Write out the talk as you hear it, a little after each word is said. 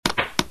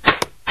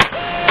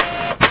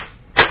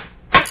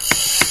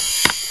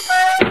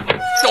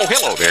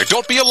Hello there.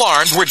 Don't be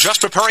alarmed. We're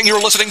just preparing your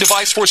listening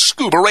device for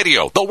Scuba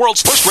Radio, the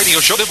world's first radio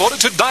show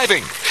devoted to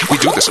diving. We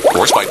do this, of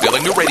course, by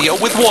filling the radio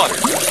with water.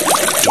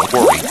 Don't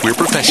worry, we're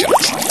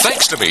professionals.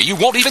 Thanks to me, you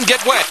won't even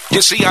get wet.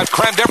 You see, I've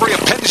crammed every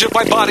appendage of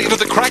my body into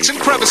the cracks and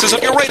crevices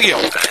of your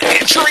radio,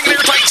 ensuring an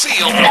airtight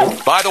seal.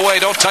 By the way,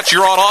 don't touch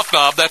your on-off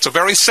knob. That's a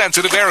very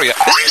sensitive area.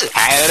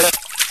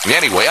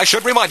 Anyway, I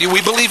should remind you,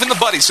 we believe in the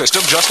buddy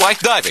system just like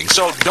diving,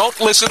 so don't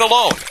listen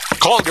alone.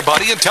 Call your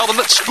buddy and tell them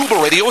that Scuba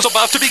Radio is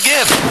about to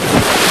begin.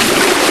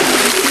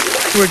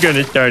 We're going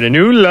to start a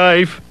new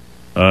life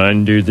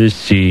under the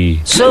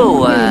sea.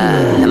 So,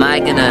 am I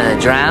gonna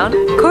drown?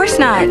 Of course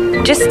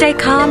not. Just stay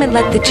calm and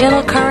let the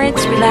gentle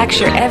currents relax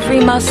your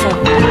every muscle.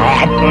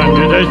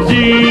 Under the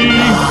sea.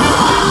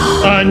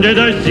 Under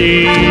the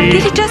sea.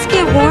 Did it just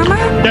get warmer?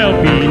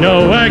 There'll be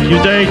no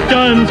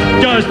accusations,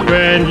 just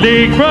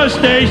friendly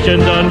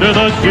crustaceans under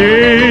the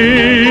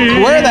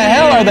sea. Where the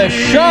hell are the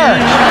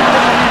sharks?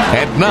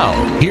 And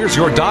now, here's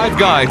your dive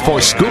guide for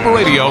Scuba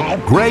Radio,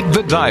 Greg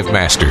the Dive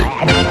Master.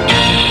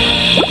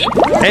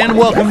 And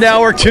welcome to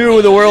Hour 2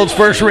 of the world's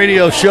first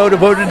radio show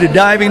devoted to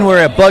diving. We're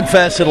at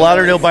Bugfest at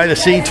Lauderdale by the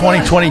Sea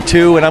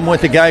 2022, and I'm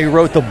with the guy who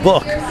wrote the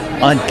book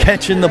on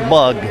catching the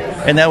bug,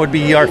 and that would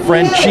be our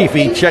friend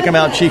Chiefy. Check him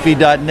out,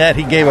 chiefy.net.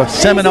 He gave a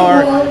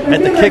seminar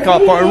at the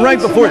kickoff party, right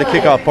before the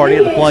kickoff party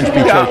at the Plunge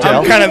Beach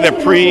Hotel. I'm kind of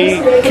the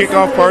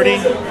pre-kickoff party.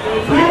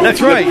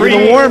 That's right.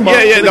 The warm-up.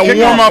 Yeah, the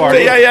warm-up.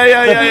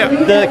 Yeah.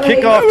 The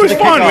kickoff. It was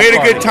fun. We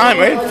had a good time.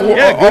 We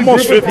had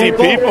almost 50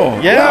 people.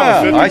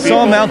 Yeah, 50 I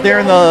saw him out there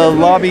in the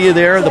lobby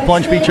there at the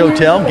Plunge Beach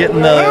Hotel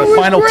getting the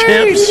final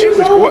tips.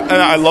 And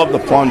I love the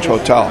Plunge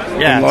Hotel.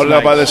 Yeah, in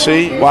Lauderdale by the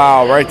Sea.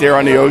 Wow, right there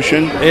on the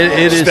ocean.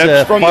 It is Steps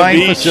a from fine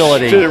the beach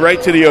facility.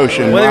 right to the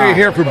ocean. Whether you're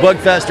here for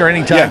Bugfest or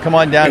any time, come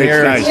on down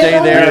here and stay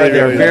there. Really,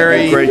 They're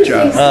very, great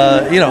job.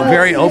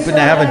 Very open to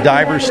having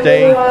divers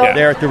stay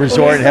there at the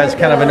resort. It has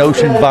kind of an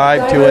ocean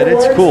vibe to it.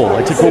 It's cool.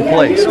 It's a cool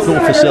place, cool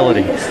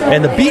facility.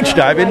 And the beach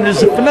diving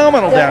is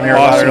phenomenal down here.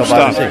 Awesome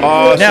stuff.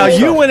 Now,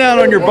 you went out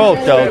on your boat,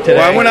 though, today.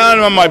 Well, I went out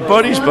on my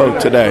buddy's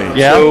boat today.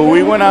 Yeah? So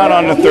we went out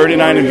on the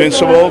 39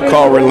 Invincible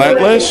called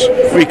Relentless.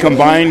 We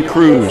combined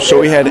crews. So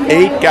we had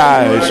 8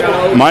 guys,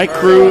 my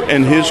crew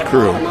and his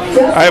crew.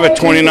 I have a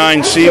 29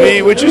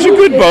 CV, which is a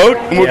good boat,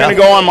 and we're going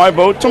to go on my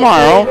boat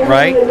tomorrow.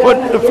 Right.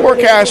 But the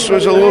forecast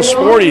was a little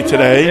sporty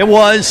today. It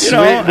was.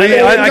 I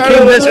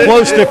came this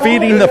close to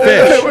feeding the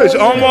fish. It was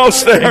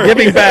almost there.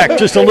 Giving back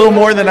just a little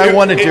more than I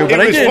wanted to, but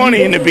I did. It was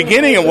funny. In the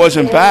beginning, it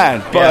wasn't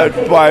bad,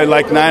 but by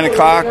like 9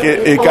 o'clock,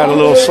 it got a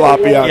little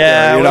sloppy out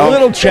there. Yeah, a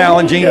little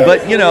challenging,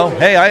 but,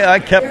 hey, I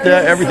kept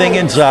everything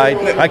inside.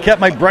 I kept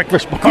my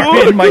breakfast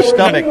bar in my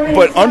stomach.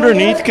 But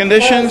underneath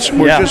conditions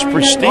were just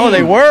pristine. Oh,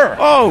 they were.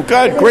 Oh,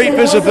 God, great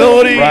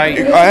visibility. Right.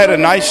 I had a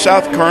nice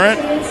south current,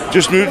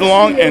 just moved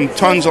along, and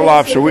tons of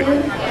lobster.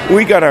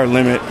 We got our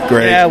limit,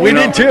 Greg. Yeah, we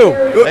did too.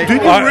 Did you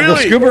really? The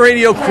Scuba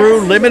Radio crew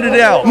limited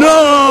out.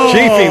 No!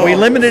 Chiefy, we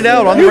limited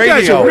out on the radio.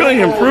 You guys have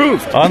really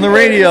improved. On the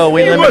radio,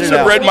 we limited out. You must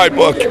have read my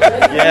book.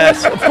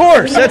 Yes, of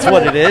course. That's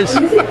what it is.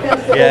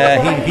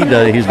 Yeah, he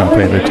does. He's not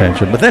paying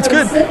attention. But that's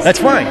good. That's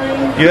fine.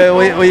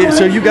 Yeah,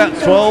 so you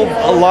got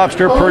 12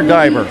 lobster per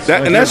diver.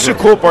 And that's the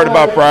cool part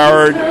about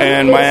Broward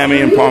and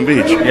Miami and Palm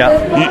Beach.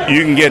 Yeah.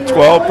 You can get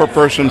 12 per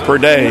person per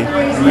day.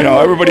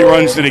 Everybody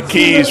runs to the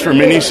Keys for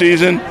mini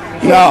season.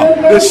 No,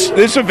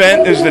 this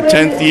event is the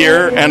 10th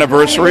year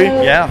anniversary.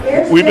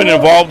 Yeah. We've been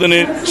involved in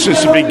it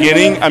since the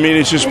beginning. I mean,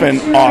 it's just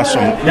been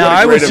awesome. Now,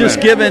 I was just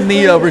given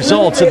the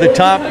results of the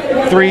top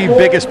 3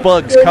 biggest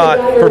bugs caught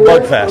for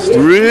Bugfest.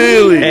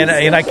 Really?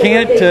 And I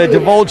can't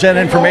divulge that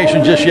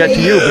information just yet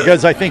to you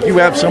because I think you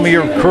have some of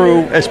your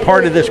crew as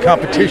part of this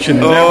competition.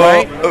 Is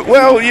that right?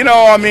 Well,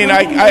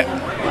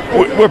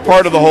 we're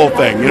part of the whole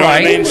thing, you know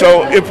what I mean?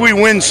 So if we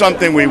win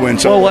something, we win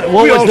something.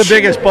 Well, what was the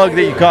biggest bug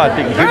that you caught?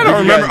 I don't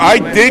remember. I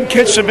did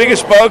catch the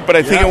biggest bug, but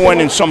I think it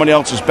went in somebody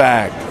else's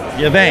bag.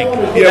 You think?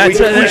 Yeah,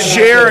 we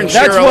share and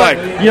share alike.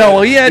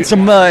 We had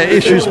some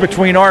issues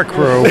between our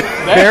crew.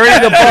 Barry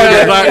the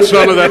bug. Like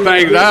some of the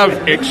things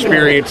I've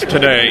experienced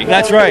today.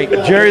 That's right.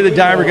 Jerry the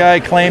diver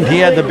guy claimed he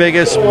had the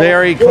biggest.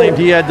 Barry claimed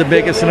he had the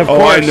biggest. And of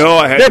course, I know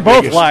I had they're the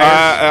both biggest. liars.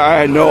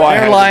 I know I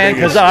had the biggest. They're lying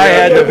because I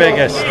had the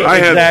biggest.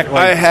 Exactly.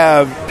 I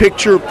have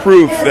picture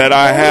proof that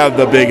I have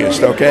the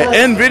biggest,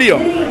 okay? And video.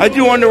 I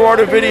do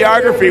underwater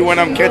videography when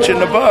I'm catching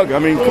the bug. I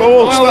mean,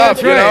 cool stuff,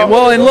 that's right.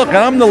 Well, and look,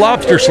 I'm the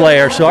lobster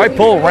slayer, so I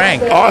pull rank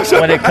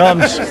when it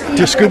comes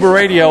to Scuba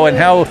Radio and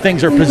how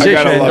things are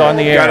positioned on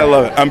the air. Gotta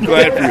love it. I'm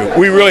glad for you.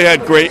 We really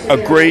had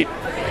a great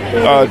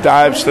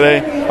dives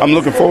today. I'm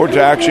looking forward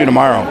to actually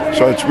tomorrow,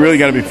 so it's really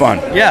going to be fun.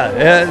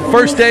 Yeah,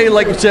 first day,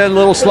 like you said, a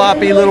little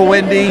sloppy, a little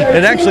windy.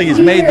 It actually has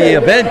made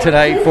the event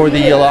tonight for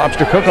the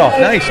lobster cook-off.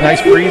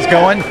 Nice breeze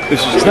going.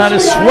 It's not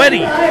as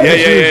sweaty as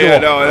usual. Yeah,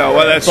 no.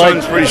 Well, that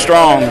sun's pretty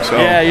strong. So.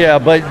 Yeah,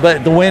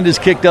 but the wind has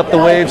kicked up the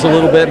waves a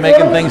little bit,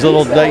 making things a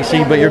little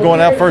dicey. But you're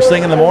going out first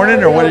thing in the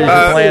morning, or what is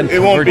your plan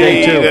for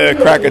day 2? It won't be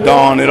the crack of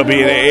dawn. It'll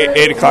be an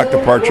 8 o'clock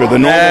departure. The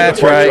normal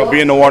departure will be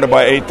in the water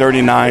by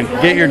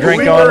 8:39. Get your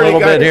drink on a little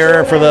bit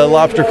here for the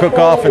lobster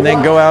cook-off. off and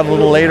then go out a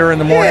little later in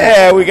the morning?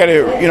 Yeah, we got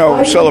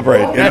to,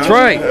 celebrate. That's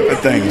right.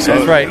 Things.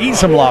 That's right. Eat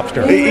some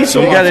lobster. Eat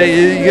some lobster.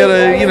 You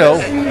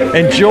gotta,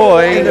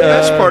 enjoy. And the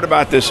best part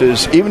about this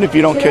is, even if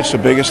you don't catch the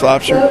biggest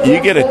lobster,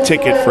 you get a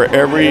ticket for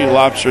every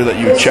lobster that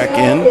you check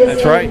in.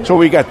 That's right. So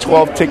we got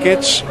 12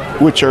 tickets,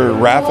 which are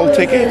raffle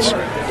tickets.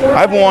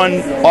 I've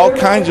won all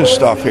kinds of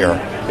stuff here.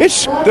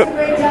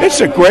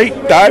 It's a great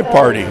dive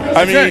party.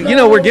 I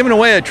mean, we're giving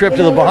away a trip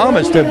to the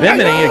Bahamas to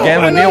Bimini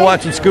again with Neil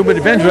Watson Scuba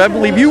Adventures. I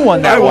believe you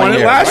won that. I won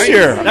it last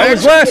year. That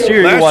was last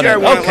year. You won it. I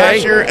won it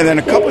last year, and then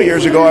a couple of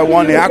years ago, I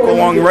won the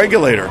Aqualung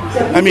Regulator.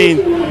 I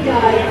mean,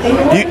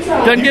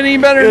 doesn't get any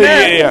better than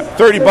that. Yeah.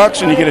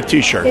 $30 and you get a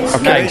T-shirt.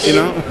 Okay, nice.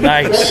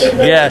 Nice.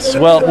 Yes.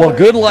 Well,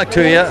 good luck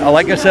to you.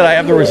 Like I said, I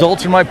have the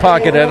results in my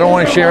pocket. I don't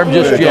want to share them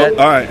just yet.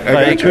 All right.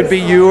 But it could be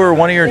you or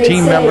one of your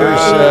team members.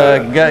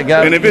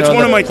 And if it's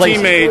one of my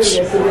teammates,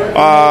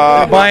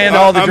 buying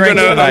all the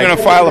drinks tonight. I'm going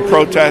to file a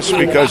protest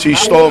because he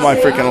stole my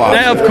freaking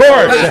lobster. Yeah, of course.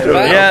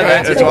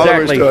 That's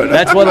exactly.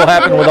 That's what will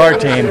happen with our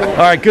team. All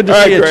right, good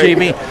to see you,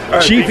 Chiefy.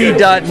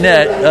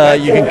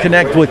 Chiefy.net. You can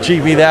connect with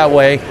Chiefy that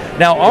way.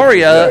 Now,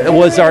 Aria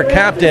was our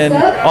captain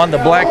on the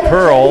Black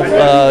Pearl.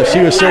 She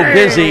was so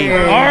busy.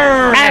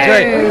 That's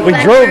right. We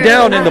drove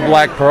down in the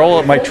Black Pearl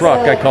at my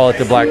truck. I call it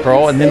the Black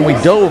Pearl. And then we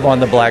dove on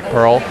the Black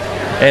Pearl.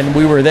 And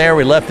we were there.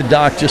 We left the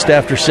dock just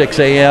after 6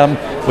 a.m.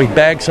 We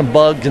bagged some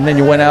bugs, and then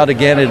you went out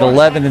again at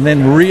 11 and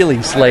then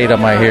really slayed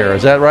them, I hear.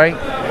 Is that right?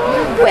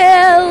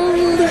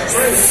 Well,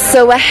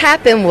 so what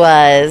happened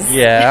was...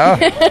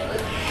 Yeah.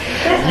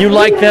 You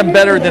like them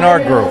better than our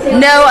group?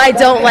 No, I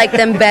don't like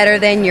them better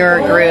than your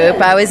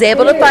group. I was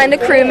able to find a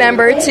crew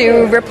member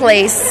to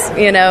replace,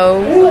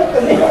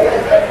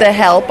 the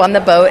help on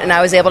the boat, and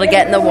I was able to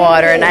get in the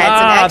water, and I had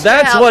some extra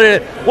that's help. what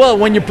it... Well,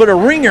 when you put a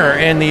ringer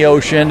in the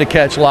ocean to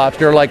catch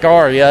lobster like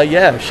Aria,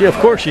 of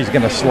course she's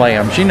going to slay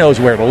them. She knows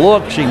where to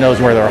look. She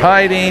knows where they're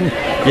hiding.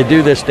 You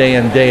do this day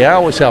in, day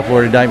out with South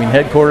Florida Diving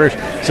Headquarters.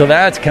 So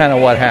that's kind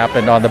of what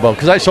happened on the boat.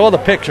 Because I saw the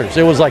pictures.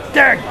 It was like,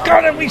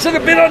 daggone it, we should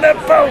have been on that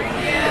boat.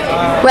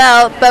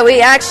 Well, but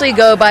we actually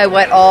go by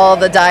what all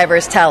the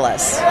divers tell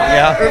us.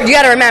 Yeah. You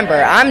got to remember,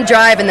 I'm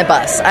driving the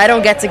bus. I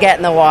don't get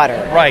in the water.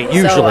 Right,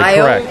 usually,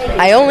 correct.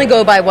 I only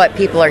go by what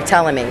people are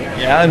telling me.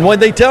 Yeah, and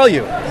what'd they tell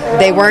you?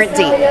 They weren't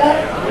deep.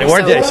 They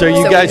weren't deep. So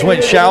you guys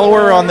went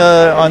shallower on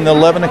the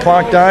 11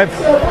 o'clock dive?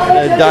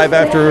 Dive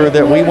after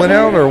that we went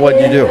out, or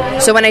what'd you do?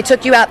 So when I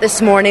took you out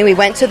this morning, we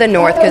went to the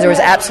north because there was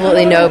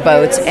absolutely no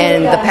boats.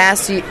 And the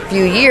past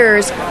few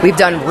years, we've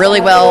done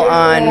really well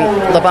on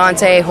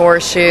Levante,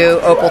 Horseshoe,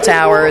 Opal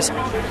Towers.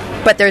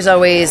 But there's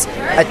always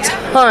a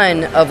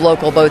ton of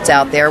local boats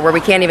out there where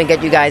we can't even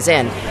get you guys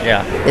in.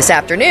 Yeah. This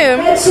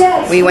afternoon,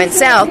 we went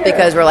south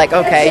because we're like,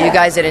 okay, you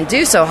guys didn't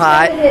do so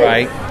hot.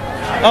 Right.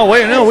 Oh,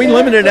 wait, no, we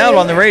limited out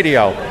on the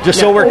radio,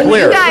 so we're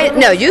clear.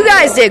 You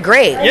guys did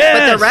great. Yes.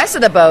 But the rest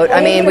of the boat,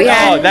 we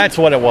had... Oh, that's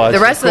what it was. The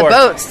rest of the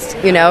boats,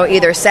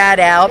 either sat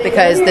out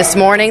because this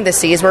morning the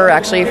seas were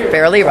actually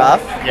fairly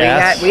rough.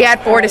 Yes. We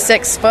had 4 to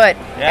 6 foot.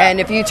 Yeah. And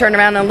if you turn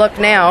around and look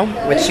now,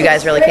 which you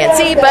guys really can't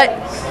see, but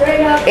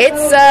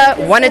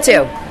it's 1 to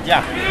 2.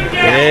 Yeah.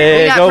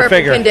 We got go perfect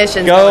figure.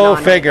 Conditions go going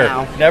on figure.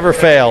 Right now. Never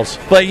fails.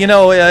 But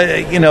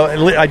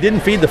I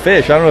didn't feed the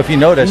fish. I don't know if you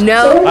noticed.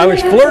 No. I was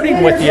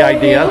flirting with the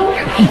idea.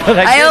 But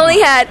I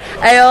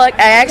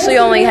actually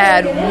only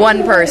had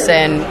one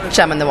person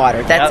chumming the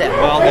water. That's it.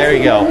 Well, there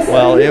you go.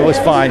 Well, it was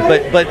fine.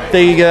 But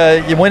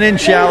they you went in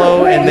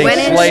shallow and they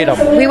slayed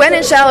them. We went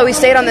in shallow. We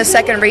stayed on the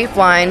second reef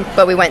line,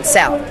 but we went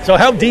south. So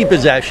how deep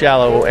is that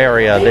shallow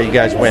area that you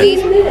guys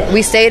went?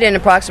 We stayed in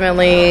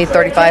approximately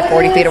 35,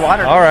 40 feet of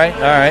water. All right.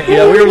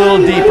 Yeah, we were a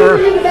little deeper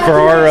for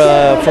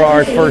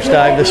our first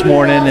dive this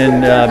morning,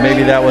 and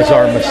maybe that was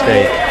our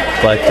mistake.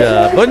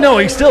 But no,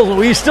 we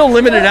still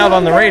limited out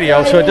on the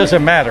radio, so it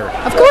doesn't matter.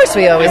 Of course,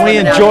 we always. And we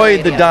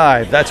enjoyed the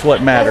dive. That's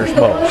what matters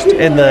most,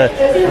 and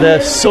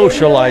the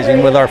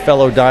socializing with our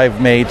fellow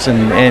dive mates,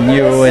 and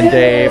you and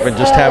Dave, and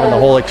just having the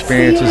whole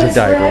experience as a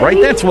diver.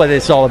 Right? That's what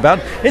it's all about.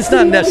 It's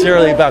not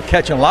necessarily about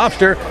catching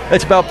lobster.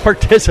 It's about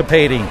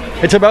participating.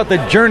 It's about the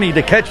journey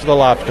to catch the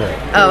lobster.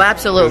 Oh,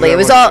 absolutely. It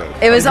was all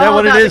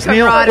what about it is, the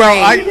Neil?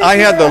 camaraderie. Well, I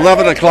had the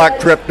 11 o'clock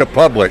trip to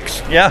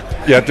Publix. Yeah,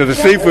 to the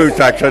seafood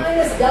section.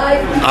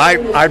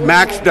 I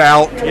maxed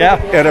out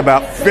in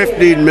about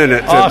 15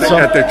 minutes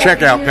at the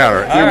checkout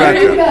counter.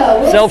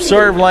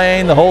 Self-serve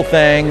lane, the whole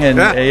thing, and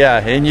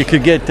and you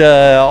could get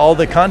all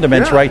the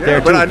condiments right there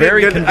too. But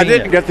I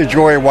didn't get the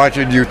joy of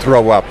watching you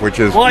throw up, which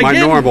is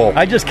normal.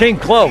 I just came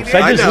close.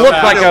 I just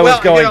looked like I was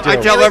going to. I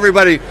tell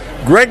everybody,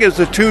 Greg is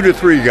a 2 to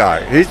 3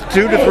 guy. He's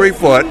 2 to 3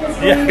 foot.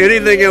 Yeah.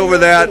 Anything over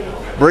that,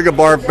 bring a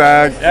barf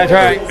bag. That's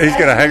right. He's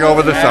going to hang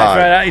over the side.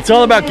 Right. It's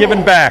all about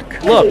giving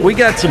back. Look, we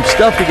got some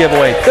stuff to give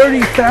away.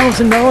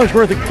 $30,000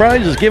 worth of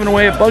prizes given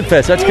away at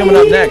Bugfest. That's coming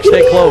up next.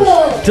 Stay close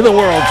to the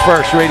world's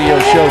first radio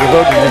show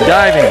devoted to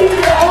diving.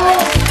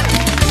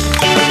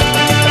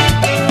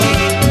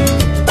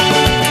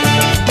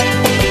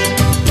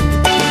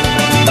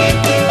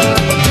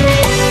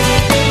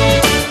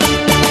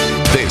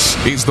 This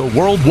is the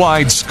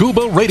Worldwide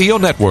Scuba Radio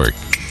Network.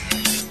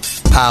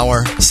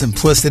 Power,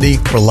 simplicity,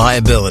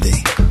 reliability.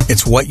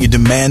 It's what you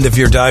demand of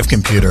your dive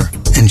computer,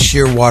 and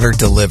Shearwater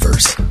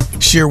delivers.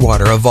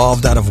 Shearwater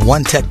evolved out of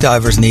one tech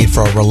diver's need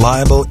for a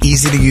reliable,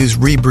 easy-to-use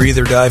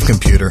rebreather dive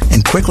computer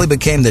and quickly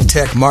became the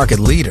tech market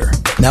leader.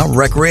 Now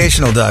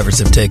recreational divers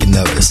have taken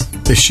notice.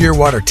 The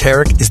Shearwater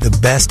Taric is the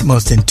best,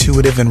 most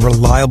intuitive, and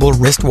reliable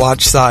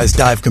wristwatch-sized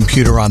dive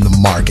computer on the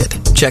market.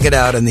 Check it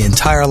out in the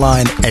entire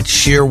line at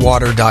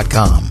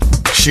shearwater.com.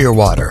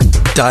 Shearwater.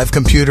 Dive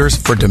computers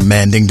for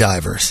demanding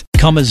divers.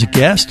 Come as a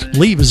guest,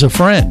 leave as a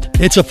friend.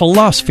 It's a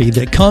philosophy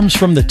that comes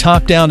from the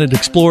top down at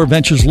Explorer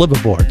Ventures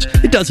liveaboards.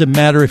 It doesn't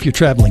matter if you're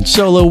traveling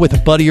solo, with a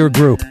buddy, or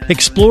group.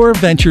 Explorer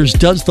Ventures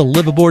does the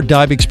liveaboard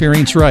dive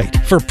experience right.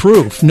 For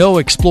proof, know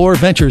Explorer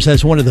Ventures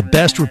has one of the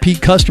best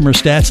repeat customer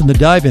stats in the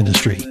dive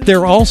industry.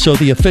 They're also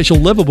the official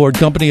liveaboard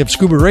company of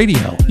Scuba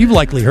Radio. You've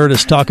likely heard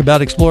us talk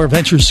about Explorer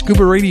Ventures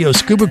Scuba Radio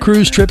scuba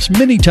cruise trips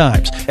many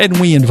times, and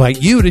we invite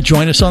you to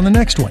join us on the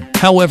next one.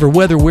 However,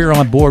 whether we're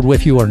on board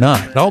with you or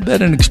not, I'll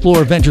bet an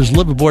Explorer Ventures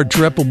liveaboard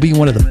trip will be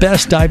one of the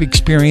best dive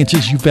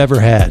experiences you've ever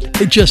had.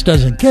 It just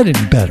doesn't get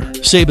any better.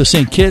 Saba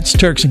St. Kitts,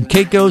 Turks and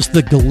Caicos,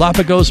 the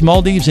Galapagos,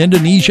 Maldives,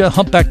 Indonesia,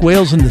 humpback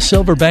whales, and the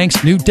Silver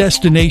Banks, new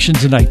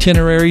destinations and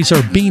itineraries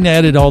are being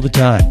added all the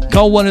time.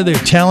 Call one of their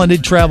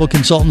talented travel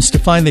consultants to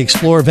find the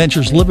Explorer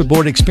Ventures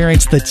liveaboard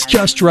experience that's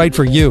just right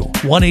for you.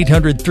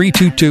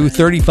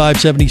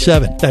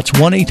 1-800-322-3577. That's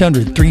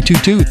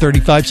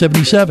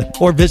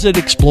 1-800-322-3577. Or visit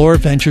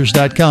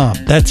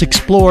explorerventures.com. That's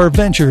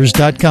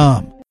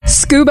explorerventures.com.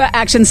 Scuba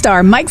action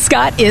star Mike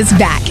Scott is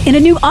back in a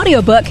new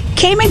audiobook,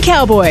 Cayman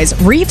Cowboys,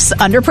 Reefs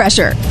Under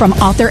Pressure. From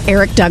author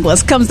Eric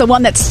Douglas comes the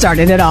one that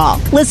started it all.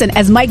 Listen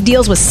as Mike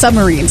deals with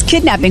submarines,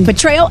 kidnapping,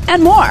 betrayal,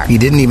 and more. He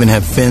didn't even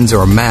have fins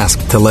or a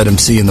mask to let him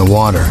see in the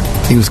water.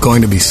 He was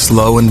going to be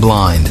slow and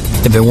blind.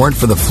 If it weren't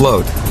for the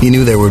float, he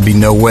knew there would be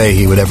no way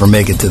he would ever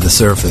make it to the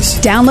surface.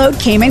 Download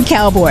Cayman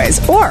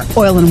Cowboys or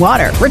Oil and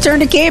Water, Return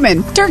to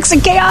Cayman, Turks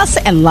and Chaos,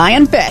 and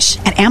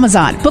Lionfish at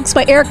Amazon,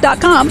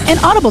 booksbyeric.com, and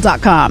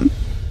audible.com.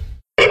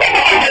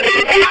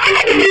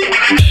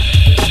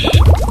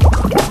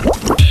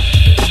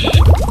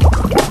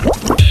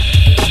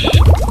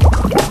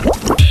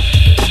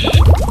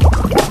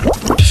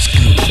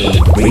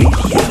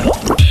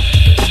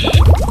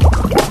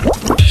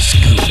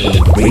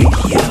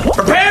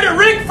 Prepare to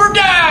rig for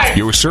dive!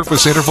 Your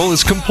surface interval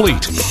is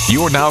complete.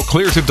 You are now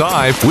clear to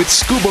dive with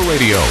Scuba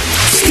Radio.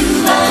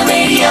 Scuba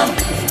Radio.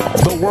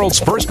 The world's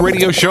first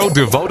radio show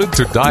devoted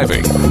to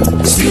diving.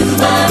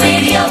 Scuba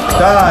Radio.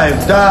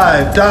 Dive,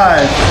 dive,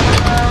 dive.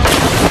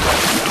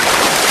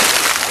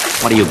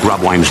 What are you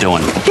grubworms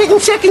doing? Getting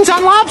seconds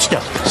on lobster.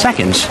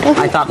 Seconds?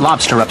 I thought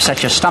lobster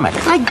upset your stomach.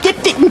 I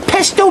dipped it in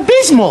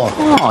Pesto-Bismol.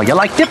 Oh, you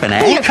like dipping,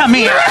 eh? You come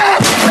here.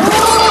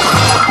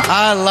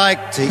 I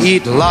like to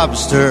eat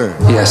lobster.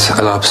 Yes,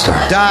 a lobster.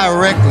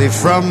 Directly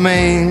from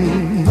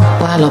Maine.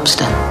 Why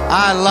lobster?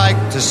 I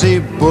like to see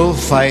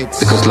bullfights.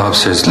 Because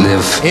lobsters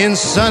live in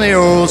sunny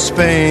old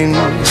Spain.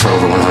 For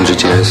over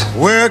 100 years.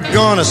 We're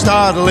gonna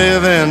start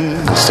living.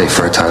 And stay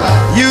fertile.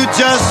 You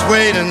just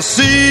wait and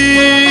see.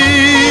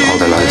 All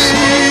their lives.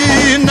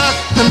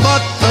 Nothing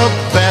but the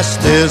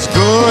best is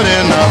good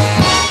enough.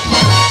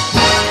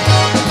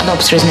 A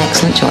lobster is an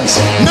excellent choice.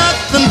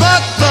 Nothing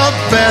but the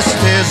best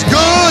is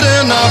good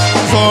enough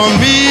for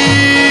me.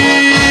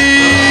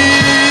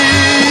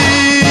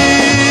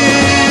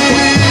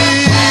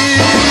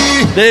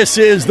 This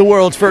is the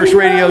world's first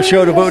radio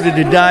show devoted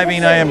to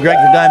diving. I am Greg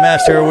the Dive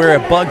Master. We're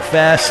at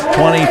Bugfest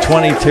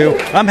 2022.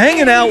 I'm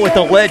hanging out with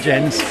the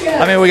legends.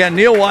 I mean, we got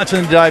Neil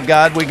Watson, the Dive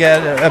God. We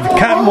got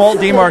Captain Walt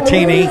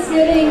DiMartini.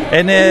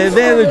 And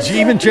then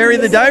even Jerry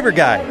the Diver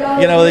Guy.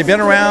 You know, they've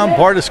been around,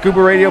 part of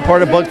Scuba Radio,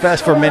 part of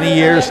Bugfest for many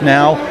years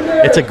now.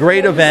 It's a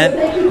great event.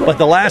 But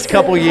the last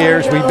couple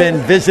years, we've been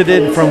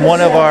visited from one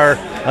of our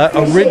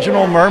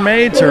original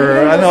mermaids,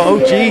 or I don't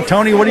know, OG.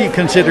 Tony, what do you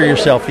consider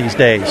yourself these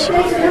days?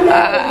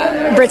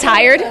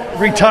 Retired.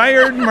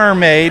 Retired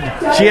mermaid.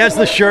 She has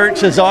the shirt,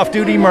 says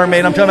off-duty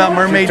mermaid. I'm talking about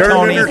Mermaid Tony. She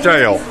turned in her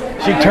tail.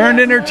 She turned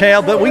in her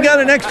tail, but we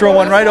got an extra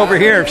one right over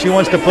here if she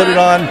wants to put it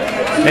on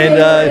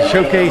and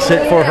showcase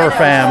it for her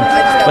fam.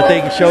 But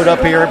they showed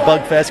up here at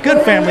Bugfest.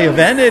 Good family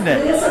event, isn't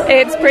it?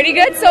 It's pretty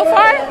good so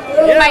far.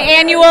 Yeah. My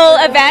annual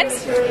event.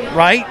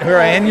 Right, her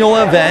annual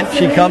event.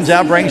 She comes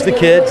out, brings the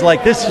kids.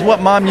 Like, this is what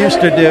Mom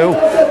used to do.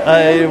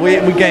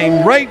 We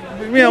came right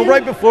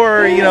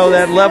before,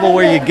 that level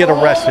where you get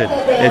arrested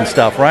and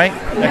stuff, right?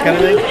 That kind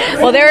of thing?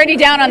 Well, they're already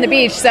down on the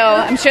beach, so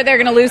I'm sure they're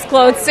going to lose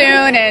clothes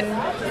soon, and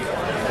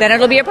then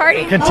it'll be a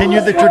party.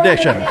 Continue the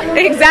tradition.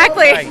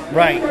 Exactly.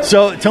 Right.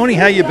 So, Tony,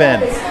 how you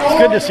been? It's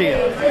good to see you.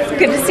 It's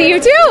good to see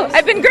you, too.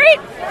 I've been great.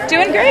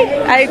 Doing great.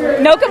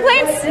 No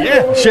complaints.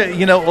 Yeah. What's that?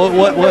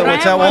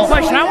 One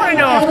question. I want to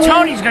know if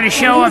Tony's going to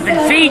show up in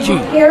Fiji.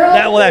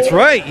 That's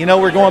right.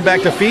 We're going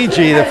back to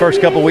Fiji the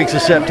first couple weeks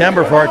of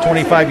September for our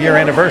 25-year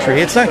anniversary.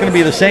 It's not going to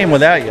be the same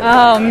without you.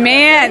 Oh,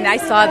 man. I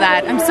saw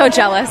that. I'm so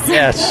jealous.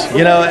 Yes.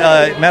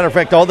 Matter of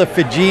fact, all the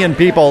Fijian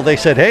people, they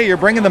said, hey, you're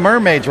bringing the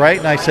mermaids, right?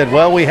 And I said,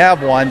 well, we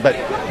have one, but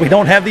We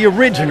don't have the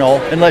original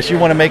unless you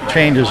want to make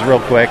changes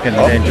real quick and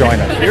join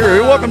us.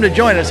 You're welcome to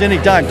join us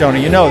anytime,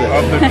 Tony. You know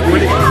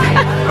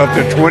that. Of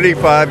the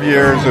 25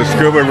 years of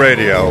scuba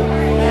radio,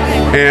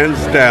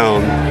 hands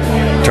down,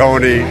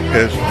 Tony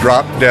is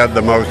drop dead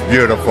the most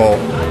beautiful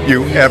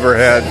you ever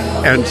had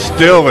and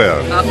still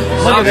is.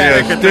 Look at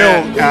that. He is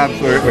still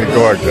absolutely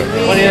gorgeous.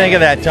 What do you think of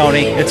that,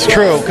 Tony? It's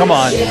true. Come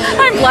on.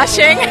 I'm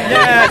blushing.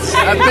 Yes.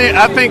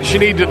 I think she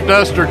needs to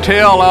dust her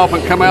tail off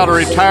and come out of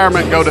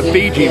retirement and go to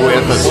Fiji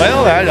with us.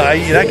 Well,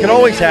 that can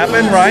always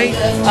happen, right?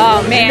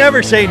 Oh, man. You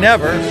never say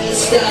never.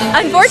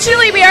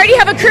 Unfortunately, we already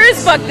have a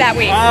cruise booked that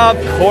week.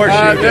 Of course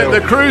you do.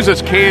 The cruise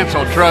is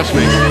canceled, trust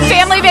me.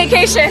 Family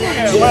vacation.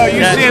 Well,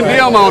 you send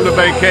them on the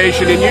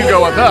vacation and you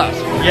go with us.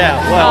 Yeah,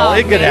 well,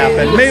 it could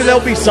happen. Maybe there'll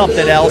be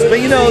something else. But,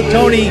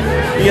 Tony,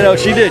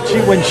 she did.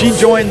 When she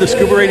joined the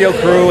Scuba Radio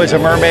crew as a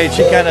mermaid,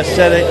 she kind of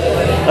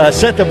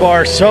set the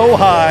bar so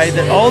high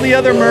that all the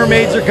other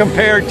mermaids are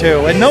compared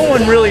to, and no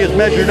one really has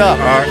measured up.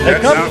 They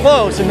come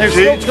close, and they're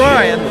still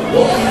trying.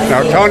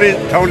 Now,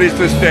 Tony's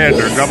the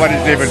standard.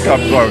 Nobody's even come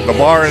close. The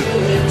bar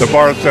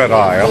is set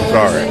high. I'm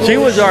sorry. She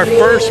was our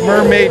first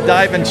mermaid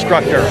dive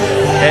instructor,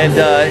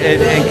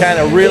 and kind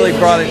of really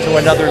brought it to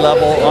another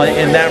level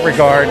in that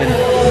regard,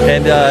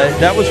 and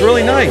that was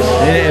really nice.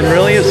 And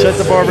really has set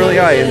the bar really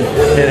high, and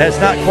it has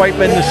not quite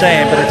been the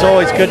same, but it's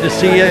always good to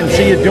see you and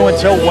see you doing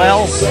so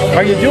well.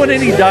 Are you doing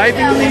any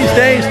diving these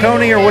days,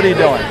 Tony, or what are you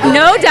doing?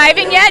 No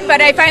diving yet,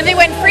 but I finally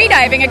went free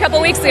diving a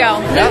couple weeks ago.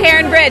 New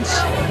Heron Bridge.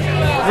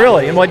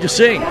 Really? And what'd you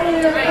see?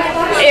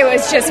 It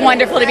was just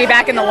wonderful to be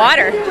back in the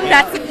water.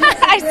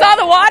 I saw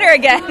the water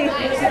again.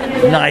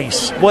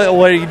 Nice. What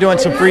are you doing?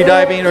 Some free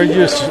diving, or you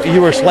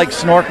were like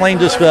snorkeling,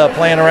 just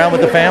playing around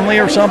with the family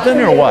or something,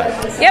 or what?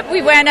 Yep,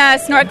 we went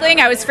snorkeling.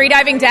 I was free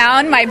diving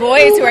down. My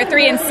boys, who are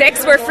 3 and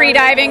 6, were free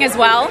diving as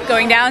well,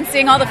 going down,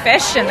 seeing all the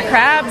fish and the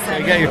crabs.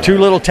 You got your 2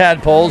 little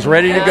tadpoles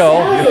ready to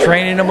go. You're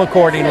training them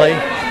accordingly.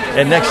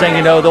 And next thing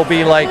you know, they'll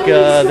be like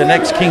the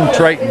next King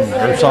Triton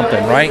or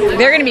something, right?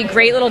 They're going to be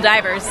great little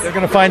divers. They're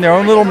going to find their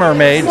own little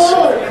mermaids,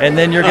 and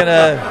then you're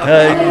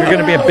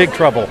gonna be in big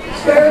trouble.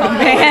 Oh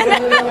man.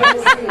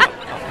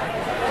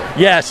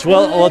 Yes,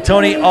 well,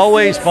 Tony,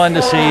 always fun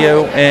to see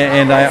you,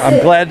 and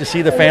I'm glad to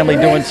see the family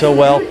doing so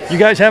well. You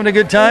guys having a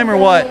good time, or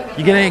what?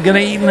 You gonna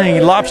eat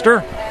any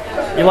lobster?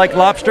 You like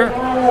lobster?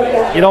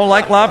 You don't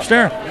like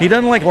lobster? He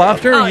doesn't like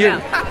lobster? Oh, no.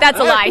 That's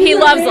a lie. He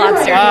loves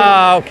lobster.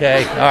 Ah,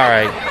 okay. All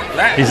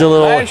right. He's a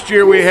little. Last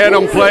year we had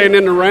him playing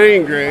in the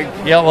rain, Greg.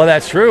 Yeah, well,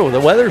 that's true. The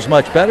weather's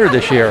much better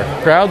this year.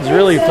 Crowds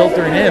really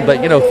filtering in, but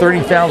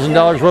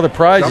 $30,000 worth of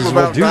prizes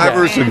will do that.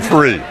 Divers and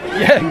free.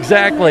 Yeah,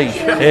 exactly.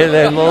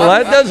 And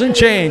that doesn't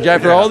change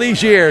after all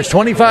these years,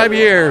 25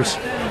 years.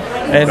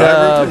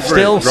 And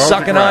still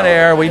sucking on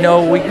air. We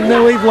know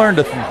we've learned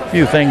a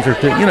few things or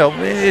two,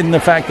 in the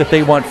fact that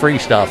they want free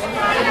stuff.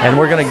 And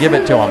we're going to give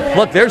it to them.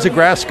 Look, there's a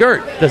grass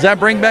skirt. Does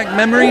that bring back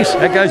memories?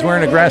 That guy's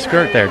wearing a grass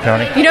skirt there,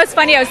 Tony. It's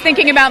funny. I was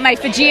thinking about my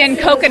Fijian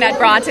coconut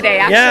bra today,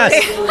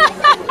 actually.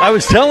 Yes. I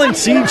was telling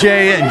CJ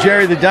and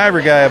Jerry the diver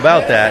guy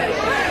about that.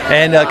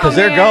 And because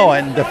they're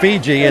going to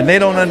Fiji, and they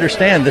don't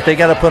understand that they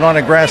got to put on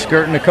a grass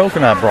skirt and a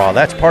coconut bra.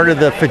 That's part of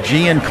the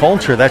Fijian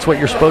culture. That's what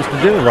you're supposed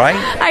to do, right?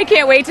 I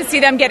can't wait to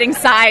see them getting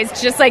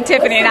sized, just like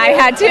Tiffany and I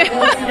had to.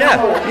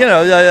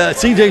 Yeah,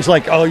 CJ's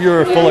like, oh,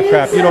 you're full of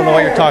crap. You don't know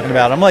what you're talking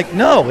about. I'm like,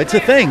 no, it's a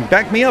thing.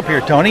 Back me up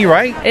here, Tony,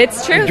 right?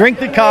 It's true. You drink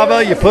the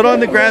kava, you put on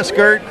the grass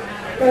skirt,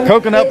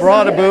 coconut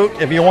bra to boot.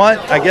 If you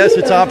want, I guess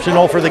it's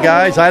optional for the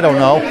guys. I don't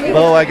know.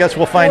 Well, I guess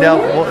we'll find out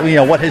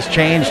what has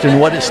changed and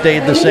what has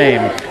stayed the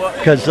same.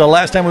 Because the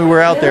last time we were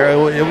out there,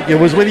 it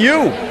was with you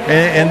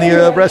and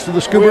the rest of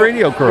the Scuba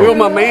Radio crew. Will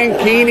my man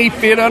Keeney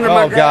fit under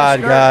my grass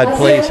skirt? God,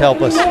 please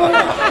help us.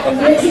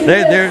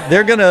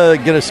 They're going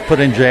to get us put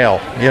in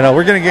jail.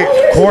 We're going to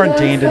get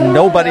quarantined, and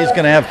nobody's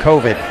going to have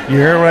COVID. You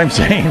hear what I'm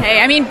saying?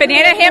 Hey,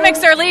 banana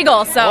hammocks are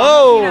legal, so.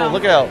 Whoa,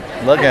 look out.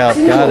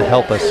 God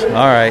help us. All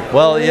right.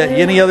 Well,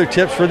 any other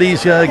tips for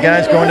these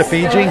guys going to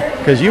Fiji?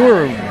 Because you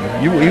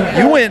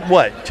went,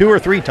 what, 2 or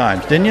 3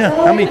 times, didn't you?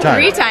 How many times?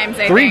 3 times,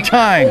 I think. 3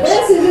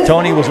 times.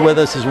 Tony was with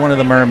us as one of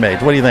the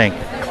mermaids. What do you think?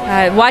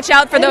 Watch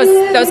out for those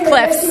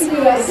cliffs.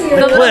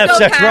 The cliffs,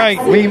 that's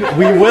right. We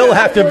will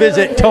have to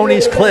visit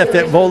Tony's cliff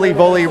at Voli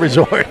Voli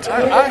Resort.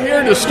 I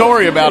heard a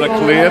story about a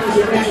cliff.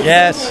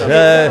 Yes.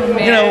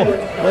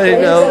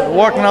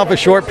 Walking off a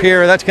short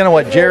pier, that's kind of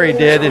what Jerry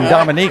did in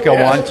Dominica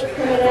once.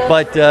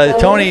 But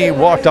Tony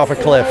walked off a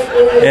cliff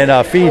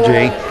in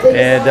Fiji,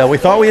 and we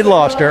thought we had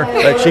lost her,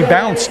 but she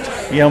bounced.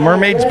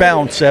 Mermaids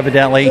bounce,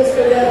 evidently,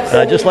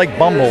 just like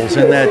Bumbles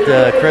in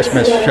that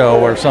Christmas show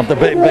or something.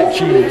 But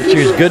she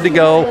was good to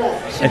go,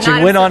 and she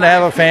went on to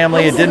have a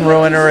family. It didn't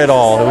ruin her at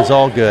all. It was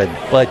all good.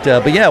 But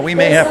yeah, we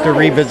may have to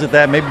revisit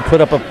that, maybe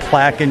put up a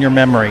plaque in your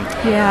memory.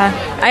 Yeah,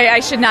 I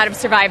should not have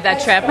survived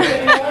that trip.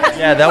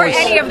 Yeah, that or was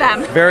any of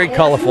them. Very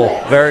colorful,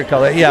 very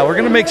colorful. Yeah, we're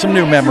going to make some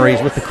new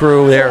memories with the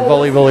crew there at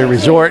Voli Voli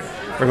Resort.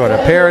 We're going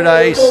to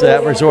Paradise,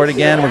 that resort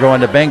again. We're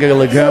going to Benga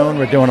Lagoon.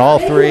 We're doing all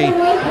 3.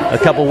 The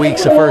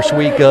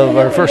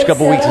first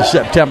couple weeks of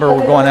September,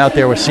 we're going out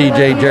there with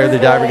CJ, Jerry the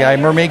diver guy,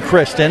 Mermaid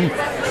Kristen,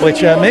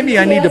 which maybe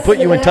I need to put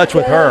you in touch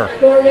with her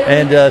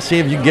and see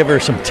if you can give her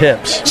some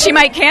tips. She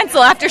might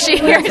cancel after she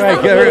hears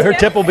Right, her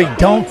tip will be,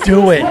 don't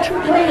do it.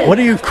 What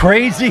are you,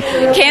 crazy?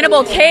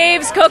 Cannibal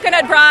Caves,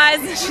 coconut bras.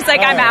 She's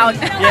like, I'm out.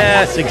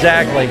 Yes,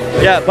 exactly.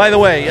 Yeah, by the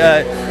way,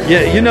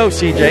 you know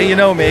CJ, you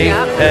know me.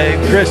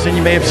 Kristen,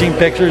 you may have seen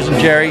pictures, and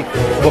Jerry.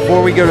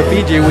 Before we go to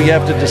Fiji, we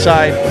have to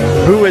decide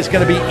who is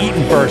going to be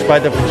eaten first by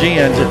the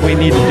Fijians if we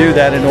need to do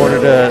that in order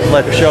to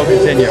let the show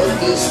continue.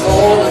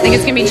 I think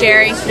it's going to be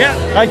Jerry. Yeah,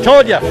 I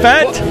told you,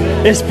 fat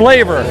is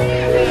flavor.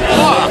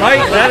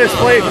 Right? That is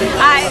flavor.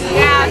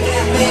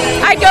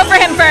 I'd go for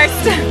him first.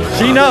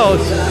 She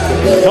knows.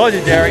 Told you,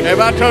 Jerry. If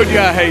I told you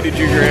I hated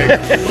you, Greg.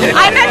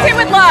 I meant it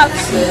with love.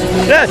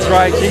 That's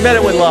right. She meant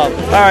it with love.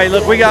 All right,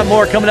 look, we got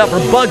more coming up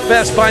from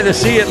Bugfest by the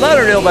Sea at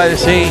Lauderdale by the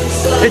Sea.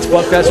 It's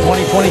Bugfest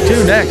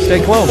 2022 next.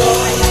 Stay close.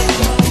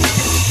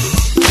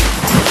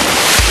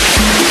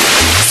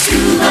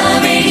 Scuba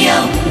Radio.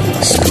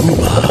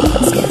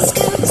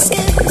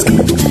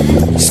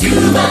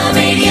 Scuba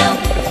Radio.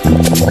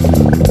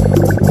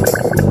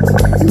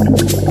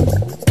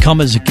 Come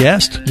as a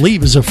guest,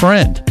 leave as a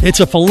friend. It's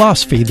a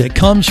philosophy that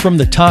comes from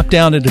the top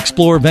down at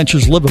Explorer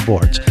Ventures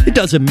liveaboards. It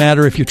doesn't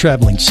matter if you're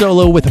traveling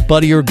solo, with a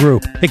buddy, or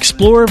group.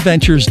 Explorer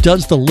Ventures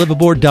does the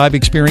liveaboard dive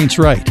experience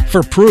right.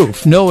 For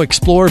proof, know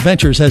Explorer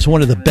Ventures has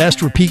one of the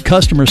best repeat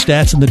customer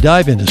stats in the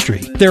dive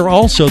industry. They're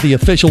also the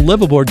official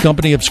liveaboard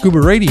company of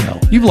Scuba Radio.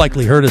 You've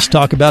likely heard us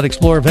talk about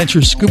Explorer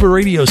Ventures Scuba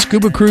Radio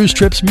scuba cruise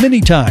trips many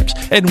times,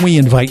 and we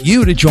invite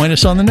you to join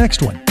us on the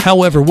next one.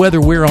 However,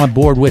 whether we're on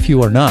board with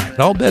you or not,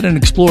 I'll bet an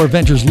Explorer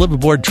Ventures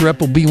liveaboard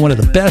trip will be one of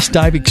the best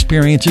dive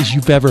experiences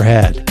you've ever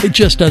had. It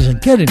just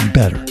doesn't get any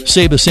better.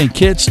 Saba St.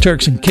 Kitts,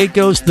 Turks and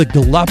Caicos, the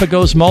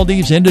Galapagos,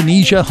 Maldives,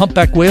 Indonesia,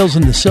 humpback whales,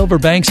 and the Silver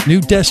Banks,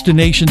 new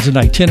destinations and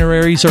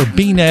itineraries are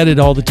being added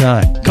all the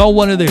time. Call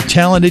one of their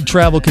talented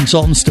travel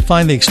consultants to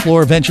find the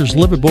Explorer Ventures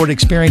liveaboard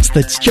experience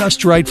that's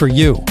just right for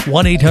you.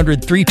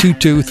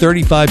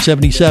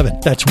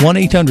 1-800-322-3577. That's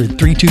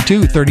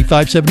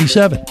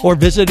 1-800-322-3577. Or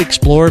visit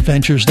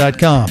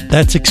explorerventures.com.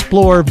 That's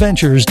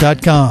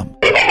explorerventures.com.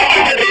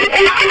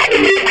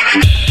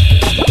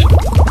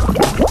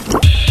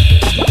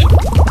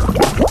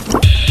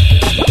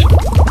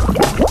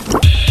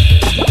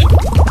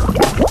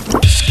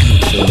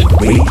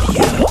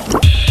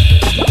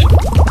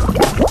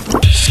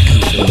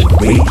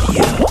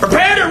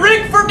 Prepare to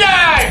rig for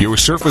dive! Your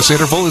surface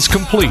interval is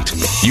complete.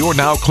 You're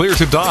now clear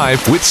to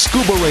dive with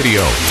Scuba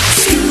Radio.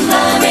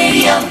 Scuba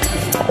Radio.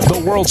 The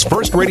world's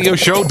first radio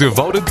show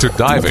devoted to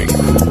diving.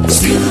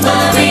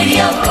 Scuba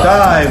Radio.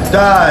 Dive,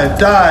 dive,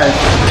 dive.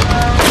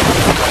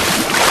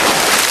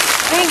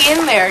 Hang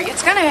in there.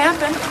 It's gonna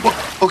happen. Well,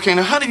 okay,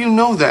 now how do you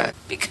know that?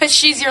 Because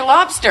she's your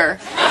lobster.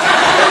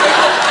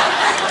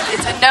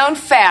 It's a known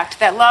fact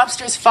that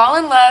lobsters fall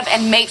in love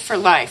and mate for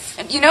life.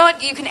 And you know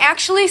what? You can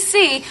actually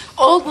see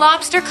old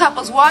lobster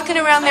couples walking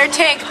around their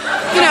tank,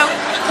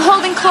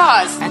 holding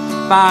claws. At the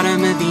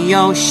bottom of the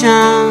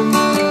ocean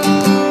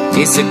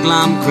is a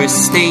glum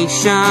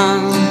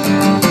crustacean.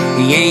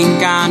 He ain't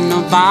got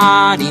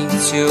nobody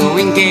to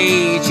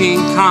engage in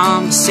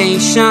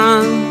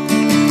conversation.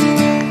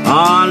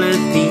 All of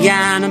the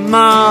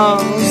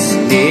animals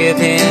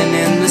living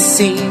in the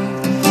sea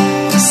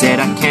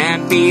said I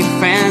can't be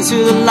friends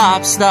with a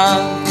lobster,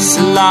 'cause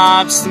a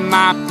lobster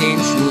might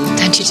pinch me.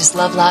 Don't you just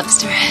love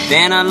lobster?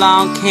 Then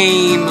along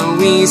came a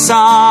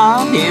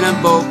weasel in a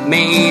boat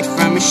made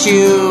from a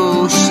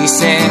shoe. She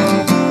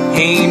said,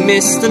 hey,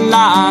 Mr.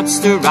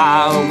 Lobster,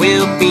 I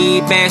will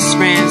be best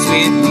friends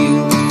with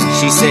you.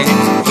 She said,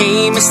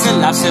 hey, Mr.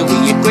 Lobster,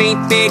 with your great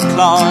big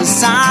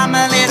claws, I'm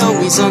a little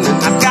weasel and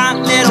I've got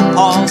little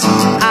paws.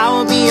 I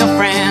will be your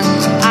friend,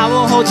 I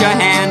will hold your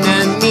hand,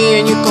 and me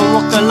and you can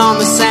walk along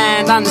the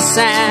sand, on the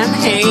sand.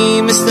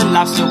 Hey, Mr.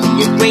 Lobster, with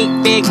your great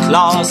big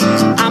claws,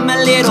 I'm a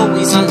little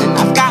weasel and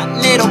I've got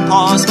little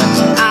paws, but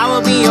I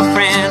will be your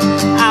friend,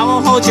 I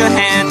will hold your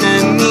hand,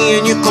 and me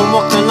and you can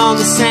walk along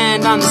the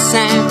sand, on the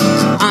sand.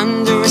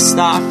 Under a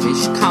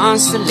starfish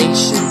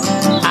constellation,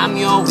 I'm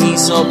your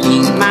weasel,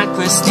 be my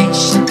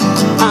crustacean.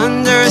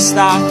 Under a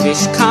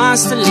starfish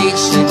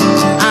constellation,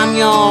 I'm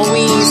your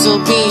weasel,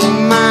 be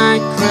my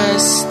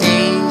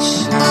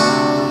crustacean.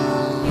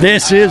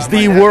 This is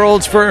the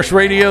world's first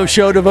radio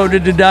show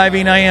devoted to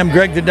diving. I am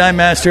Greg the Dive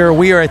Master.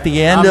 We are at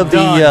the end of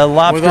the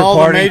lobster with all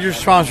party. The major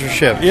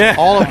sponsorships. Yeah.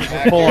 All of us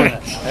pulling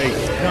it.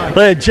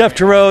 Hey. Jeff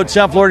Terode,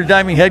 South Florida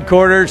Diving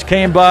Headquarters,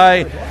 came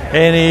by,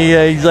 and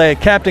he's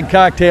like Captain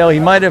Cocktail. He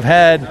might have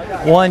had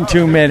one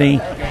too many.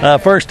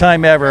 First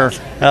time ever.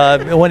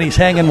 When he's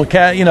hanging with,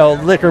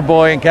 Liquor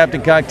Boy and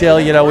Captain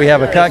Cocktail, we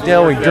have a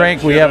cocktail, we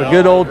drink, we have a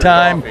good old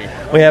time.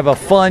 We have a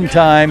fun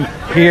time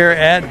here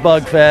at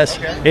Bugfest.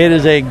 It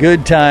is a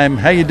good time.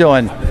 How you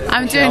doing?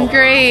 I'm doing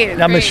great.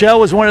 Now, Michelle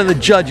was one of the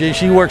judges.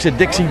 She works at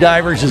Dixie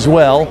Divers as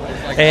well.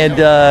 And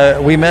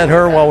we met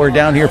her while we were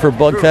down here for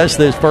Bugfest.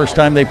 This first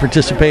time they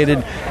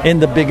participated in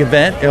the big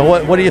event.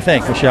 What do you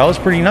think, Michelle? It was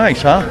pretty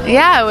nice, huh?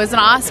 Yeah, it was an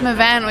awesome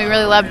event. We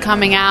really loved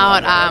coming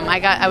out.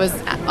 I was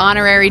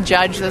honorary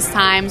judge this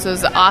time, so it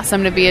was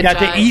awesome to be a judge.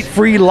 Got to eat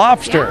free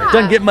lobster. It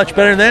doesn't get much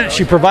better than that.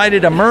 She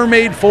provided a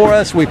mermaid for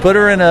us. We put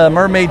her in a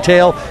mermaid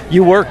tail.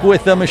 You work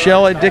with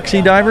Michelle at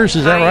Dixie Divers,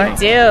 is that right? I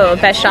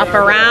do. Best shop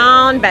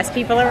around, best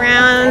people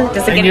around.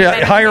 Doesn't And get you any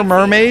better. hire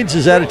mermaids?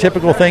 Is that a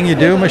typical thing you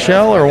do,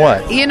 Michelle, or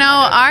what? You know,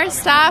 our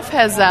staff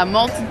has a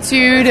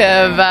multitude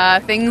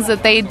of things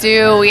that they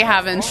do. We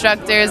have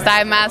instructors,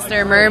 dive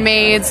master,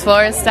 mermaids,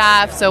 floor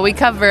staff, so we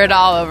cover it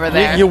all over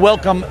there. You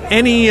welcome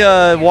any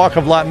walk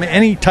of life,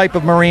 any type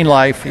of marine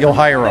life, you'll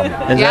hire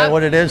them. Is that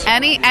what it is?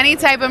 Any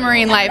type of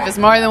marine life is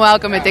more than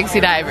welcome at Dixie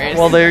Divers.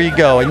 Well, there you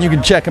go. And you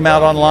can check them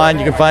out online.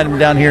 You can find them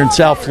down here in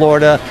South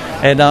Florida.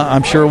 And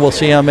I'm sure we'll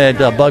see them at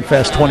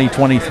Bugfest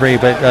 2023.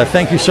 But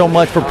thank you so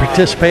much for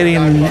participating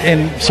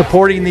and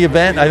supporting the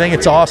event. I think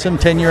it's awesome.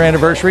 10-year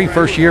anniversary,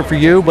 first year for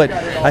you. But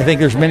I think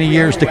there's many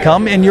years to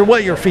come. And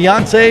your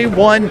fiance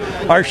won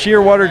our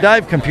Shearwater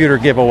dive computer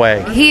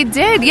giveaway. He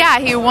did, yeah.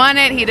 He won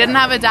it. He didn't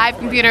have a dive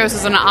computer. This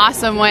was an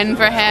awesome win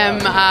for him.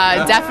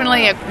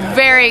 Definitely a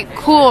very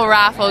cool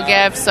raffle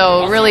gift.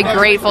 So really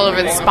grateful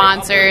for the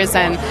sponsors.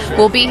 And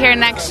we'll be here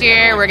next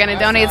year. We're going to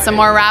donate some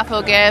more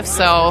raffle gifts.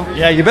 So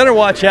yeah, you better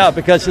watch out,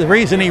 because the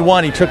reason he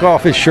won, he took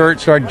off his shirt,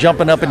 started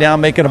jumping up and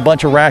down, making a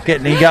bunch of racket,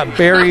 and he got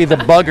Barry the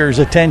Bugger's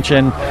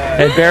attention.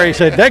 And Barry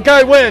said, "That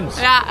guy wins."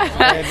 Yeah.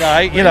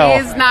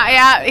 And he's not.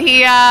 Yeah,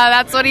 he.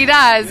 That's what he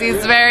does.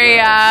 He's very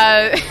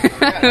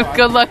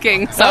good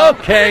looking. So.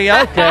 Okay.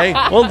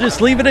 Well,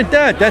 just leave it at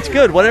that. That's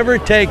good. Whatever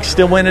it takes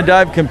to win a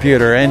dive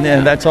computer,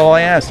 and that's all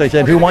I asked. I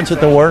said, "Who wants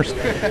it the worst?"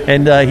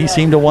 And he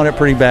seemed to want it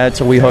pretty bad,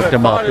 so we hooked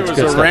him up. It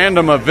was a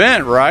random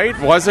event, right?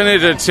 Wasn't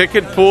it a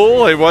ticket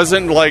pool? It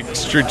wasn't like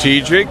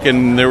strategic,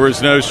 and there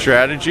was no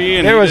strategy.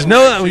 And there was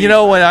no,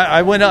 when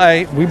I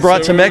went, we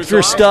brought some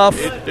extra stuff.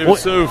 It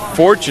was so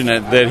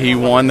fortunate that he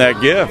won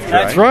that gift.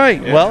 That's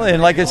right. Yeah. Well,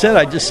 and like I said,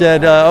 I just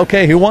said,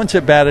 okay, who wants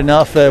it bad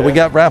enough? We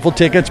got raffle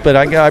tickets, but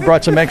I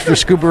brought some extra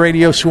Scuba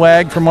Radio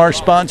swag from our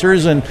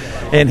sponsors, and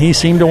he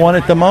seemed to want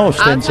it the most.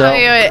 I'll tell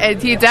you,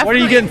 he definitely. What are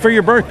you getting for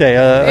your birthday?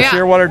 A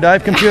Shearwater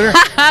dive computer?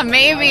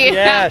 Maybe.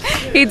 Yes.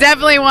 He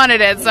definitely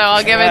wanted it, so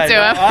I'll give it to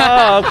him.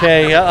 Oh,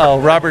 okay.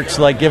 Robert's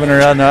like giving her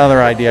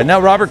another idea. Now,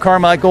 Robert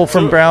Carmichael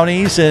from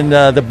Brownies and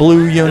the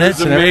Blue Units.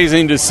 It's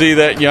amazing to see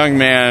that young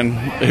man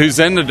who's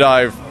in the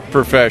dive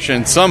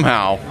profession,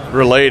 somehow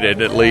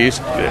related at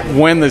least,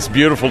 win this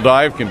beautiful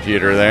dive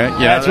computer there. Yeah,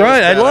 that's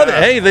right. I love it.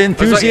 Hey, the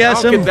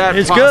enthusiasm how could that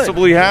is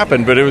possibly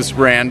happen? But it was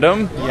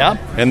random. Yeah.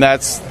 And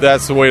that's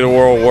the way the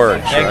world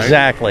works. Right?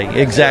 Exactly.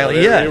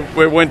 Yeah.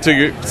 It went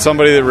to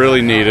somebody that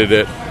really needed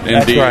it. Indeed.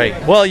 That's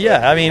right. Well,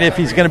 yeah. I mean, if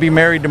he's going to be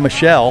married to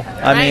Michelle,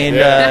 I mean,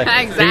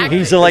 exactly.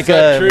 he's like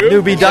a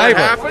newbie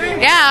diver.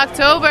 Yeah,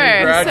 October.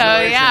 So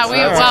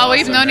yeah,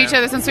 we've known each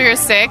other since we were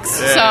 6.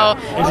 Yeah.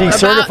 So is he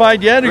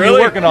certified yet? Or are you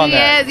working on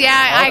that? He is.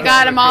 Yeah, I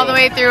got him all the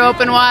way through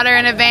open water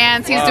in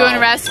advance. He's doing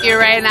rescue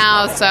right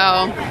now,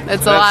 so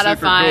it's a lot of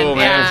fun. Cool,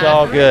 man. It's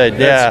all good.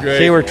 That's great.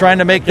 See, we're trying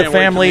to make the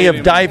family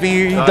of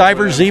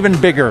divers even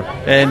bigger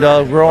and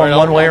grow in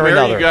one way or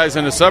another. You guys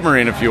in a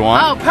submarine if you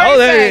want. Oh,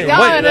 perfect.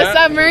 Go in a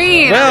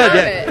submarine.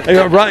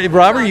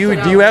 Robert,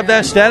 do you have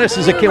that status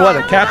as a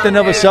captain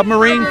of a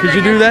submarine? Could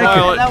you do that?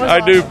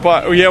 I do.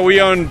 Yeah,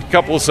 we own a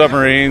couple of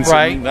submarines.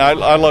 Right.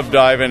 I love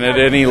diving at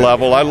any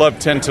level. I love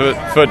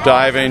 10-foot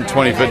diving,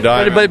 20-foot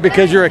diving. But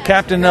because you're a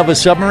captain of a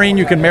submarine,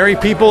 you can marry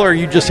people, or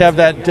you just have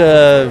that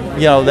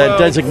that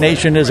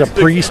designation as a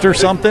priest or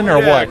something,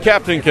 or what?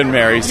 Captain can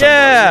marry someone.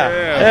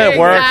 Yeah, it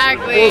works.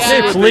 Exactly.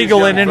 It's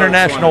legal in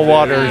international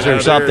waters or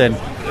something.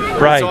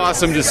 Right. It's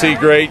awesome to see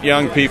great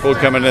young people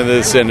coming into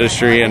this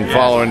industry and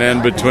following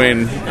in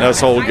between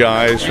us old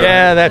guys. Right?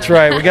 Yeah, that's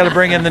right. We got to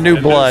bring in the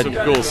new blood. Some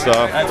cool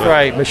stuff. That's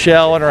right.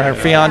 Michelle and her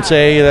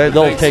fiance,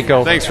 they'll take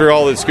over. Thanks for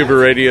all that Scuba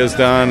Radio's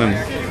done.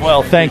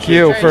 Well, thank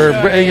you for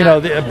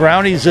the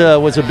Brownies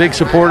was a big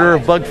supporter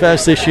of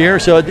Bugfest this year.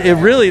 So it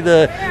really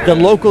the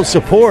local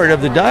support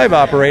of the dive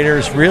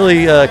operators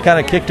really kind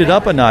of kicked it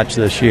up a notch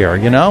this year.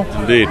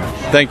 Indeed.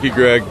 Thank you,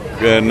 Greg.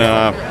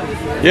 And.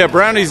 Yeah,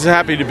 Brownies is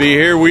happy to be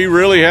here. We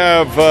really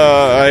have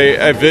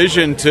a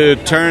vision to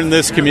turn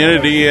this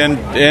community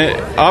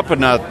up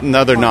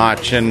another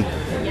notch. And,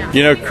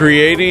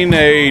 creating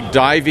a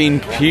diving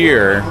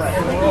pier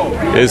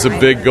is a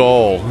big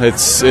goal.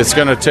 It's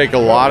going to take a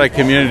lot of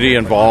community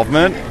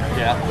involvement.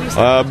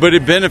 But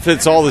it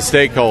benefits all the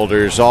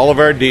stakeholders, all of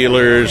our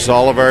dealers,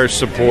 all of our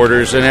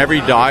supporters, and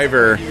every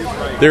diver.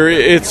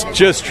 It's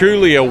just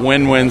truly a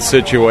win-win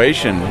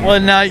situation. Well,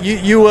 now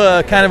you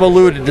kind of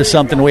alluded to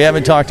something we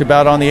haven't talked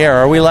about on the air.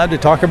 Are we allowed to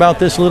talk about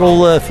this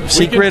little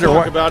secret? We can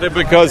talk about it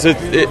because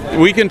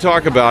we can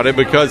talk about it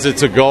because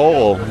it's a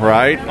goal,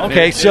 right?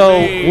 Okay, so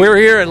we're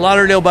here at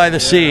Lauderdale by the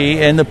Sea,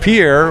 and the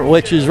pier,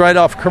 which is right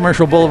off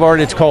Commercial Boulevard,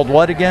 it's called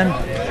what again?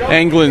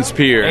 England's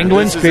Pier.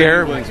 England's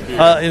Pier.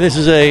 This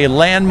is a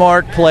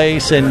landmark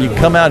place, and you can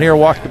come out here,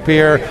 walk the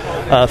pier,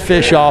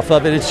 fish off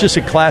of it. It's just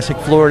a classic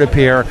Florida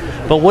pier.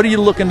 But what are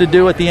you looking to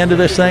do at the end of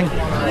this thing?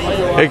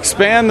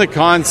 expand the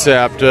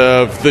concept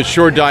of the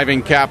shore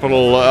diving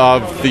capital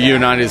of the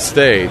United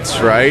States,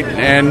 right?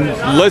 And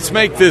let's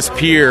make this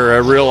pier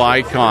a real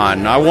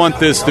icon. I want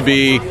this to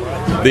be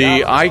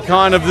the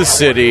icon of the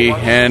city,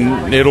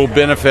 and it'll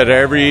benefit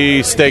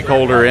every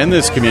stakeholder in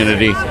this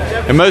community.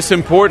 And most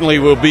importantly,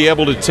 we'll be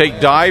able to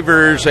take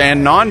divers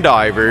and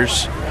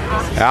non-divers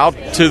out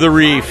to the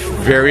reef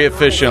very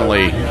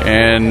efficiently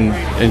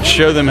and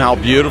show them how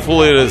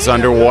beautiful it is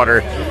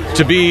underwater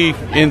to be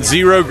in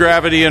zero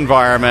gravity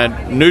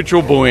environment,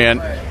 neutral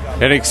buoyant,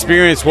 and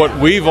experience what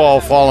we've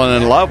all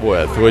fallen in love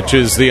with, which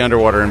is the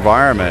underwater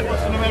environment.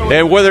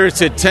 And whether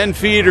it's at 10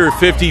 feet or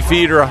 50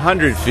 feet or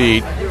 100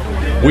 feet,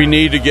 we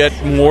need to get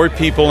more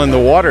people in the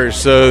water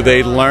so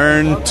they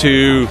learn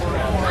to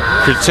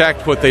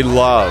protect what they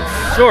love.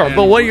 Sure,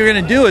 but what you're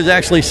going to do is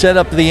actually set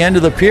up the end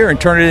of the pier and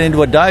turn it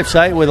into a dive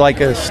site with like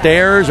a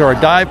stairs or a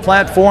dive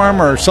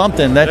platform or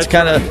something. That's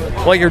kind of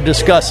what you're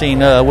discussing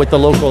with the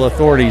local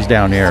authorities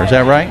down here. Is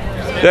that right?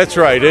 That's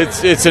right.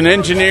 It's an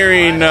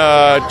engineering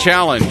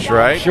challenge,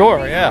 right?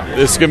 Sure, yeah.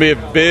 This is going to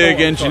be a big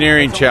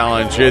engineering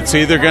challenge. It's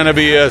either going to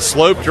be a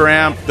sloped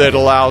ramp that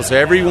allows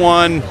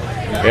everyone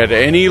at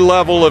any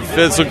level of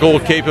physical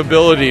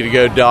capability to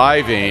go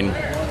diving,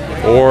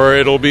 or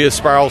it'll be a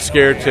spiral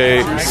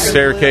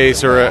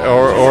staircase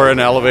or an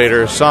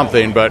elevator or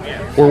something. But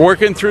we're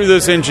working through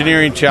those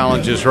engineering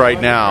challenges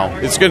right now.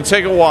 It's going to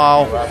take a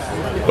while,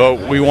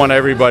 but we want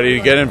everybody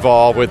to get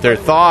involved with their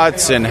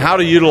thoughts and how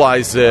to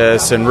utilize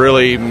this and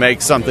really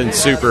make something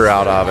super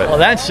out of it. Well,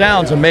 that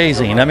sounds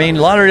amazing. I mean,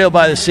 Lauderdale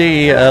by the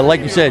Sea,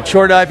 like you said,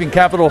 shore diving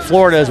capital of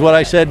Florida is what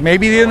I said.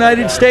 Maybe the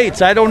United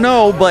States. I don't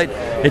know, but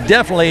it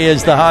definitely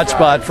is the hot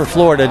spot for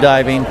Florida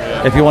diving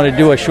if you want to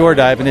do a shore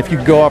dive. And if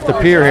you go off the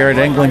pier here at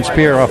England's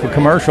Pier off of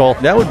Commercial,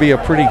 that would be a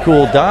pretty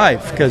cool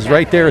dive because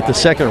right there at the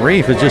second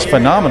reef is just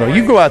phenomenal.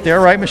 You go out there,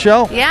 right,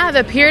 Michelle? Yeah,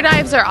 the pier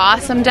dives are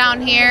awesome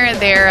down here.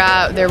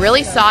 They're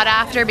really sought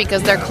after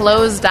because they're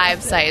closed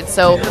dive sites.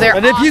 So they're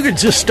But if you could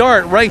just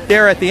start right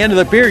there at the end of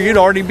the pier, you'd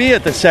already be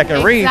at the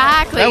second reef.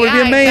 Exactly. That would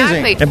be amazing.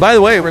 Exactly. And by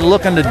the way, we're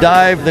looking to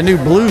dive the new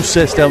blue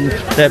system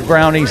that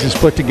Brownies has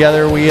put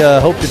together. We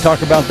hope to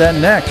talk about that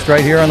next,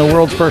 right here on the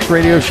world's first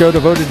radio show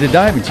devoted to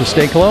diving. So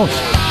stay close.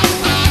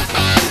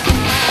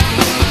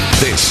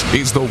 This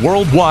is the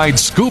Worldwide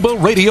Scuba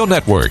Radio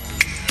Network.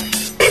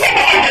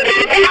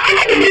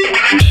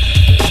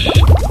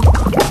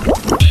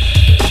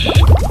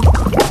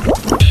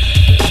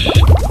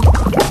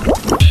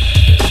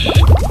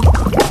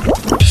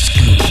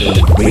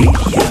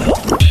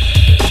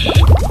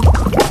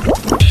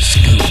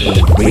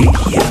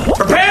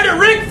 Prepare to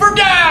rig for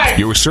dive!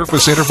 Your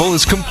surface interval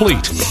is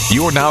complete.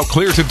 You're now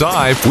clear to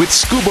dive with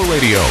Scuba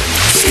Radio.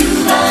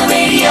 Scuba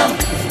Radio.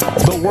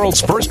 The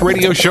world's first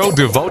radio show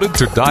devoted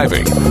to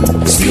diving.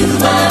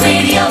 Scuba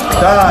Radio.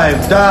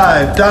 Dive,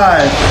 dive,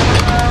 dive.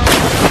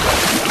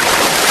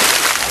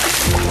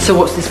 So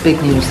what's this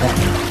big news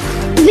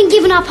then? We've been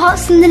given our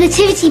parts in the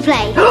nativity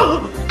play.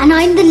 And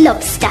I'm the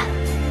lobster.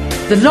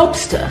 The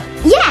lobster?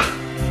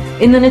 Yeah.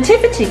 In the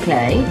nativity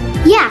play?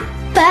 Yeah,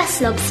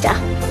 first lobster.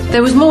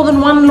 There was more than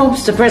one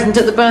lobster present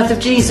at the birth of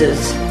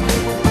Jesus.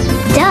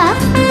 Duh.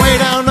 Way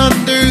down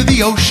under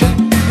the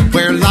ocean,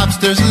 where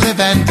lobsters live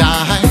and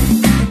die,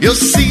 you'll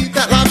see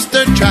that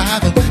lobster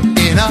travel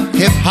in a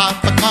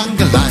hip-hop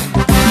conga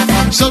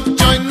line. So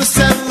join the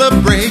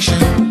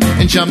celebration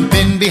and jump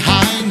in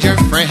behind your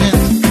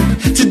friends.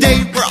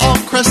 Today we're all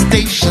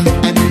crustaceans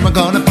and we're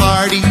gonna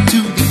party to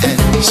the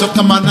end. So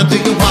come on, now do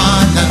you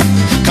wanna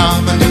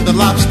come and do the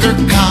lobster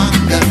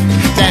conga?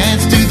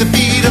 Dance to the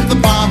beat of the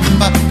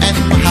bomba and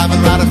we'll have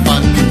a lot of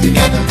fun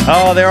together.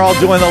 Oh, they're all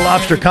doing the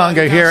lobster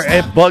conga here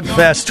at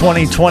Bugfest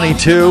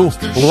 2022,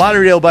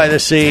 Lauderdale by the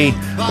Sea.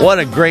 What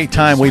a great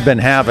time we've been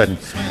having.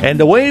 And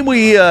the way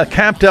we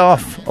capped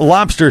off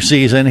lobster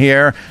season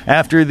here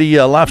after the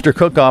lobster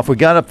cook-off, we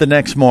got up the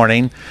next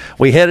morning.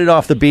 We headed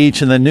off the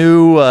beach in the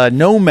new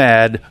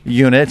Nomad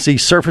units,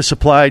 these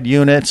surface-supplied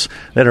units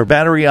that are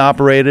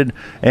battery-operated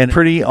and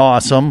pretty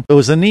awesome. It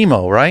was the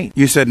Nemo, right?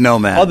 You said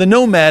Nomad. Oh, the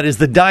Nomad is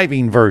the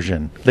diving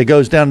version that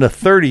goes down to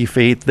 30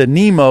 feet. The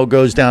Nemo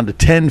goes down to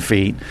 10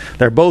 feet.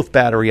 They're both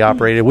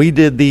battery-operated. We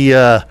did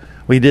the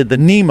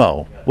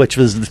Nemo, which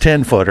was the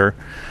 10-footer.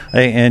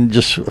 And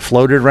just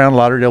floated around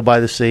Lauderdale by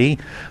the Sea.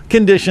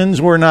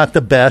 Conditions were not the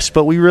best,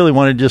 but we really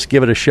wanted to just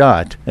give it a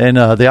shot. And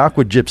the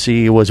Aqua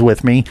Gypsy was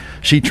with me.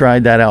 She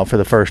tried that out for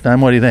the first time.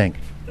 What do you think?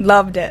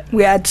 Loved it.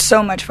 We had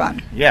so much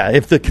fun. Yeah,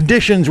 if the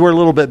conditions were a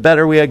little bit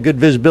better, we had good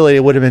visibility,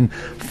 it would have been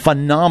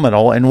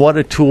phenomenal. And what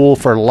a tool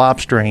for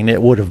lobstering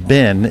it would have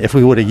been if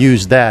we would have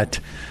used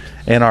that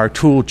in our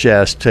tool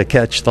chest to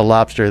catch the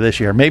lobster this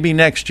year. Maybe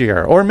next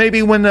year, or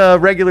maybe when the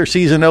regular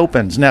season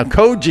opens. Now,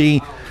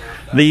 Koji,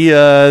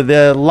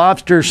 the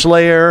lobster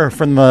slayer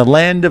from the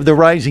land of the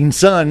rising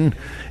sun,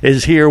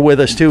 is here with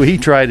us too. He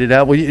tried it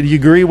out. Do you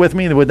agree with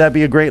me? Would that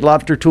be a great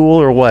lobster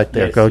tool or what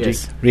there, Koji?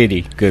 Yes,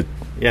 really good.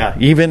 Yeah,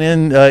 even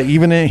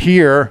in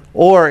here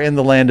or in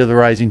the land of the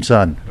rising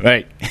sun.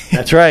 Right.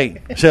 That's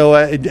right. So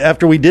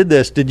after we did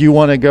this, did you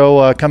want to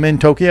go come in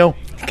Tokyo?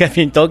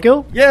 Cafe in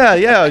Tokyo?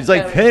 Yeah. He's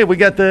like, hey, you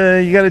got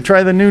to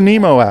try the new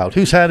Nemo out.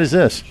 Whose hat is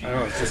this?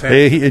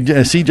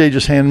 CJ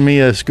just handed me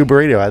a Scuba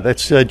Radio hat.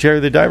 That's Jerry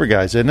the Diver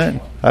Guys, isn't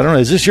it? I don't know.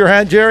 Is this your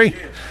hat, Jerry?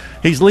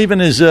 He's leaving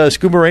his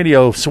Scuba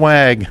Radio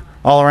swag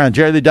all around.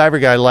 Jerry the Diver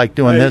Guy like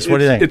doing this. What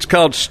do you think? It's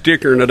called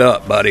stickering it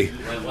up, buddy.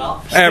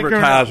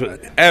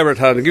 Advertisement.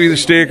 Give you the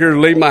sticker,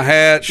 leave my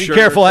hat. Be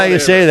careful how you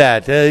say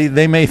that.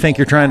 They may think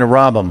you're trying to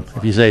rob them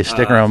if you say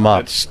sticker them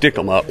up. Stick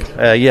them up.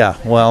 Yeah.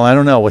 Well, I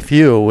don't know. With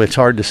you, it's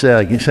hard to say.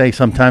 Like you say,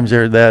 sometimes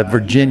the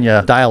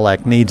Virginia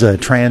dialect needs a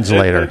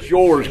translator. That's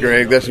yours,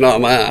 Greg. That's not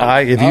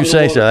mine. If you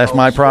say so, that's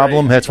my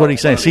problem. That's what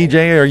he's saying.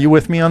 CJ, are you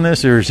with me on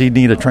this, or does he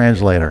need a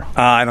translator?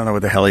 I don't know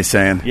what the hell he's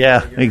saying.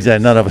 Yeah,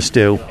 exactly. None of us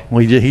do.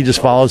 He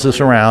just follows us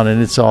around,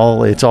 and it's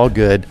all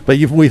good. But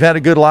we've had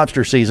a good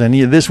lobster season.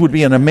 This would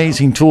be an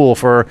amazing tool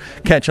for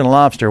catching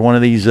lobster. One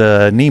of these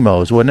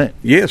Nemos, wouldn't it?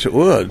 Yes, it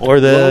would. Or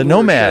the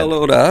Nomad.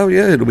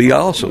 Yeah, it'll be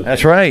awesome.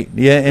 That's right.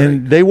 Yeah,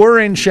 and they were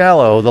in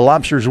shallow. The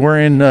lobsters were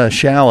in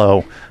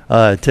shallow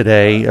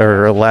today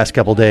or the last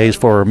couple days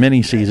for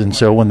mini season.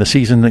 So when the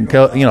season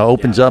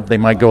opens up, they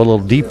might go a little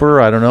deeper.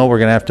 I don't know. We're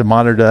going to have to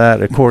monitor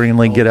that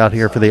accordingly. Get out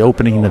here for the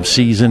opening of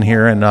season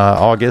here in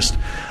August.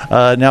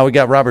 Now we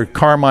got Robert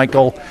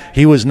Carmichael.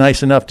 He was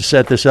nice enough to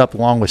set this up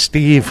along with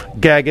Steve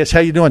Gaggis.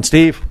 How you doing,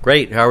 Steve?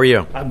 Great. How are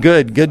you? I'm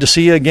good. Good to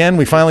see you again.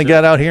 We finally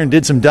got out here and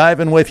did some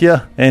diving with you.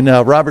 And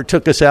Robert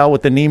took us out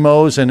with the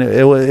Nemos, and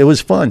it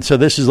was fun. So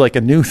this is like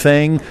a new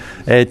thing.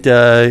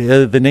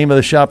 The name of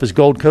the shop is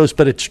Gold Coast,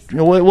 but it's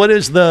what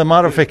is the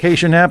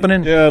modification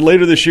happening? Yeah,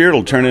 later this year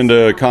it'll turn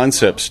into a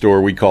concept store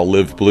we call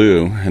Live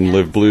Blue, and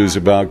Live Blue is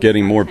about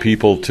getting more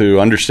people to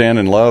understand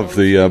and love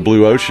the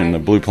blue ocean, the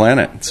blue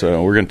planet.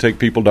 So we're going to take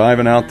people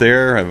diving out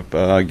there,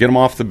 get them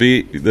off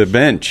the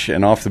bench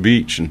and off the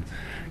beach, and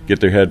get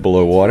their head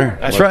below water.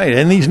 That's right.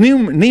 And these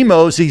new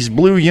Nemos, these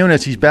blue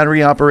units, these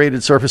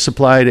battery-operated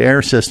surface-supplied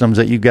air systems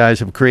that you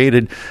guys have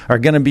created are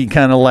going to be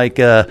kind of like,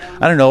 a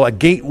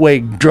gateway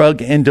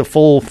drug into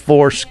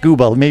full-force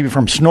scuba. Maybe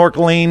from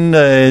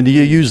snorkeling, do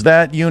you use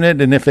that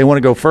unit? And if they want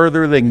to go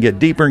further, they can get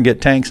deeper and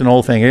get tanks and the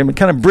whole thing. And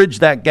kind of bridge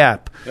that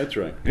gap. That's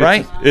right.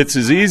 Right? It's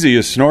as easy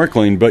as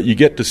snorkeling, but you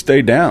get to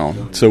stay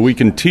down. So we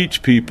can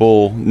teach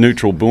people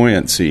neutral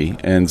buoyancy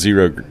and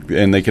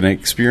they can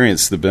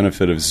experience the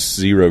benefit of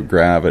zero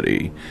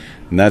gravity.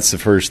 And that's the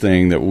first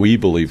thing that we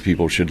believe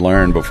people should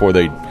learn before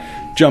they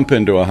jump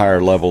into a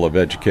higher level of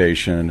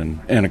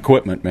education and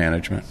equipment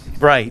management.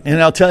 Right.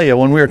 And I'll tell you,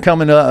 when we were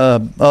coming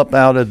up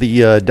out of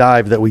the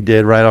dive that we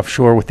did right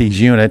offshore with these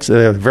units,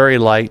 they were very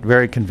light,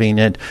 very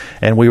convenient,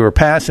 and we were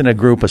passing a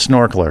group of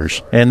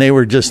snorkelers, and they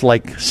were just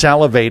like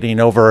salivating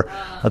over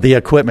the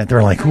equipment.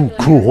 They're like, ooh,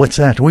 cool, what's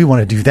that? We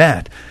want to do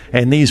that.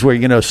 And these were,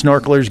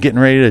 snorkelers getting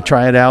ready to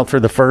try it out for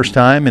the first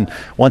time. And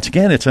once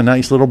again, it's a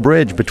nice little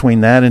bridge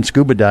between that and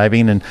scuba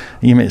diving. And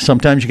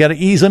sometimes you got to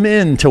ease them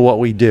into what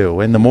we do.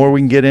 And the more we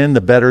can get in,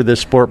 the better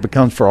this sport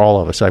becomes for all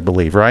of us, I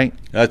believe, right?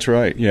 That's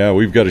right. Yeah,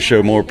 we've got to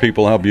show more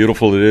people how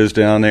beautiful it is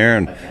down there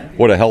and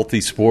what a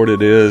healthy sport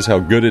it is, how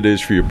good it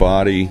is for your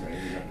body.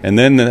 And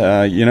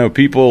then,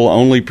 people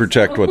only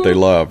protect what they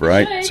love,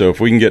 right? So if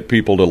we can get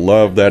people to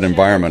love that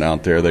environment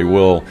out there, they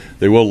will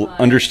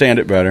understand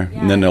it better,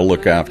 and then they'll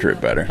look after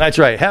it better. That's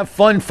right. Have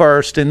fun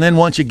first, and then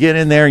once you get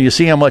in there and you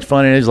see how much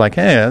fun it is, like,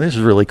 hey, this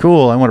is really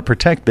cool. I want to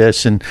protect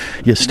this, and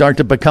you start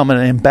to become an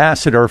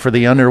ambassador for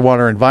the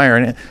underwater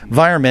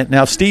environment.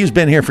 Now, Steve's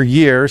been here for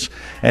years,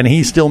 and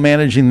he's still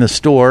managing the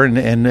store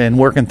and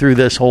working through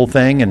this whole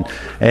thing,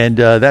 and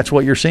that's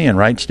what you're seeing,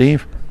 right,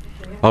 Steve?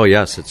 Oh,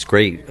 yes, it's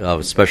great,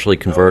 especially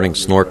converting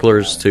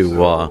snorkelers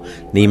to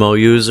Nemo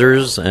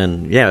users.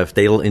 And, yeah, if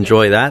they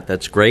enjoy that,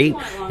 that's great.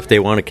 If they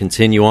want to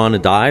continue on a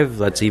dive,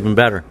 that's even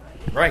better.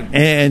 Right.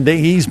 And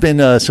he's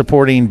been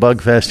supporting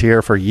Bugfest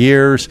here for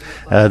years.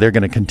 They're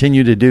going to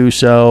continue to do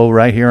so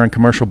right here on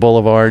Commercial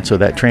Boulevard. So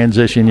that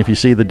transition, if you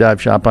see the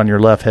dive shop on your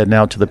left heading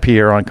out to the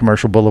pier on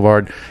Commercial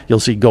Boulevard,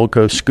 you'll see Gold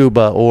Coast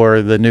Scuba,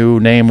 or the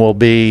new name will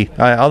be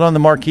out on the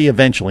marquee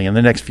eventually in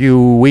the next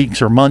few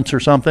weeks or months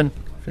or something.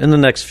 In the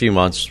next few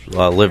months,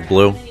 Live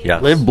Blue,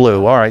 yeah. Live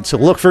Blue, all right. So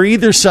look for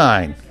either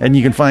sign, and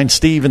you can find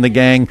Steve and the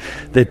gang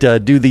that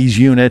do these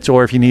units,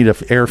 or if you need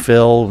air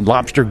fill,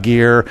 lobster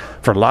gear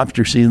for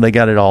lobster season, they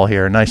got it all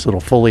here. A nice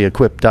little fully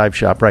equipped dive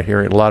shop right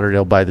here at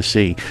Lauderdale by the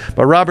Sea.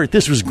 But, Robert,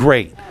 this was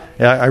great.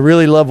 I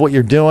really love what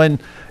you're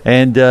doing.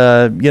 And,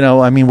 we're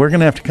going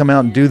to have to come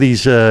out and do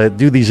these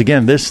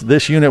again.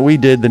 This unit we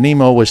did, the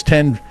Nemo, was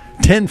 10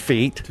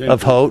 feet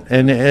of Hote,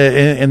 and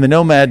the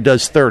Nomad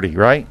does 30,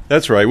 right?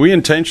 That's right. We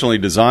intentionally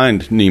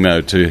designed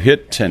Nemo to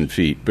hit 10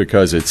 feet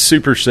because it's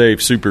super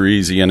safe, super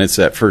easy, and it's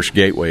that first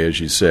gateway, as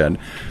you said.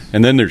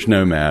 And then there's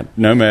Nomad.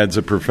 Nomad's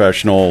a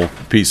professional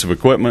piece of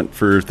equipment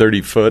for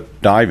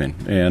 30-foot diving,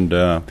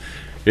 and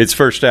it's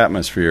first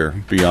atmosphere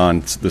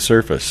beyond the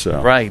surface.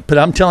 So. Right, but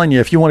I'm telling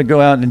you, if you want to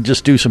go out and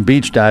just do some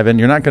beach diving,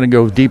 you're not going to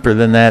go deeper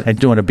than that and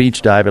doing a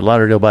beach dive at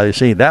Lauderdale by the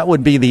Sea. That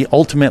would be the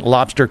ultimate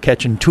lobster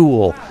catching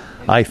tool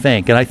I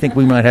think. And I think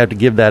we might have to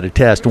give that a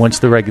test once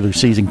the regular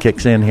season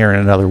kicks in here in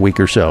another week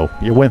or so.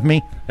 You with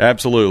me?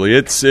 Absolutely.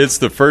 It's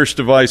the first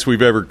device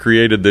we've ever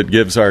created that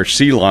gives our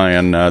sea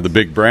lion, the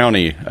big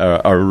brownie,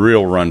 a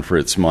real run for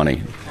its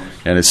money.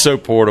 And it's so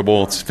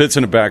portable. It fits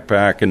in a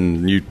backpack,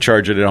 and you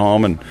charge it at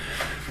home and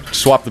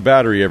swap the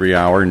battery every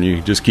hour, and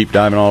you just keep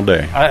diving all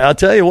day. I'll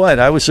tell you what,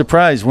 I was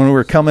surprised when we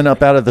were coming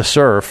up out of the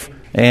surf,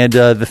 and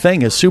the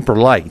thing is super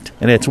light,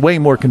 and it's way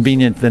more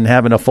convenient than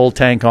having a full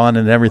tank on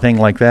and everything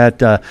like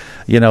that.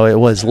 It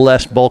was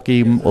less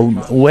bulky. I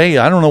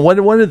don't know, what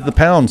are the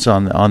pounds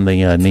on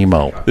the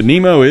Nemo? The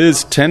Nemo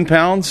is 10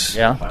 pounds,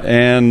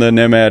 and the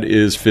Nemad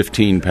is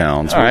 15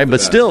 pounds. All right, but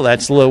still,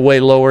 that's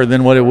way lower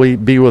than what it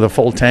would be with a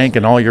full tank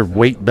and all your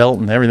weight belt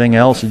and everything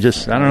else. It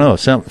just, I don't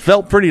know,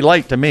 felt pretty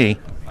light to me.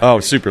 Oh,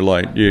 super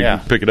light. You can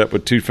pick it up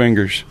with 2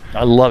 fingers.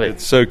 I love it.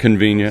 It's so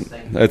convenient.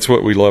 That's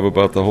what we love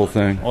about the whole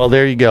thing. Well,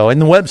 there you go.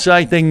 And the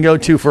website they can go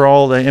to for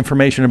all the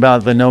information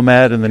about the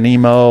Nomad and the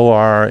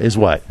Nemo is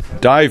what?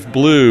 Dive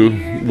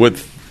Blue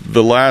with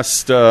the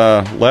last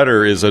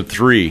letter is a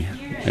 3,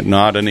 and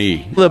not an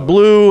E. The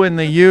blue and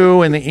the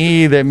U and the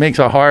E that makes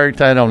a heart,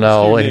 I don't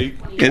know.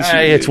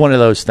 It's one of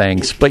those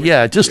things. But,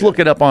 yeah, just look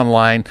it up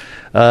online.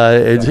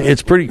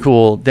 It's pretty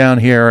cool down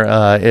here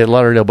at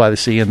Lauderdale by the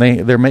Sea, and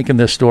they're making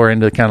this store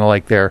into kind of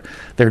like their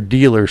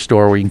dealer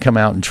store where you can come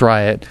out and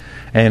try it.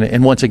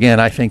 And once again,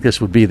 I think this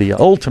would be the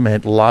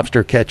ultimate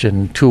lobster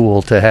catching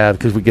tool to have,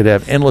 because we could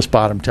have endless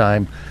bottom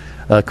time,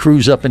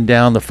 cruise up and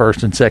down the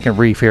first and second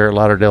reef here at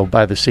Lauderdale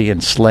by the Sea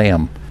and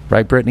slam.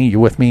 Right, Brittany? You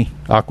with me?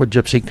 Aqua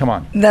Gypsy, come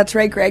on. That's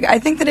right, Greg. I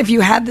think that if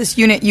you had this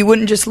unit, you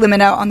wouldn't just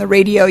limit out on the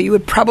radio. You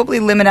would probably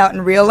limit out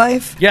in real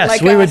life. Yes, like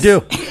we us. would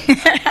do.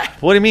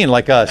 What do you mean,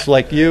 like us?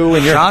 Like you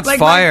and your... Shots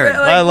fired.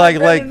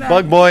 Like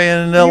Bug Boy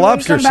and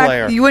Lobster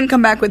Slayer. You wouldn't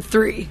come back with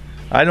 3.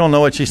 I don't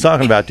know what she's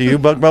talking about. Do you,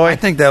 Bug Boy? I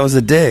think that was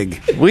a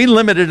dig. We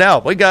limited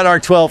out. We got our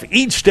 12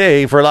 each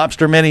day for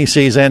lobster mini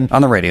season.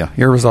 On the radio.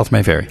 Your results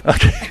may vary.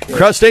 Okay.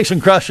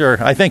 Crustacean Crusher,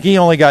 I think he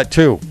only got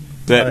 2.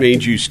 That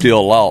means you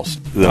still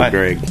lost, though,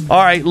 Greg.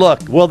 All right,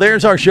 look. Well,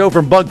 there's our show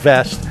from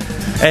Bugfest,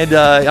 and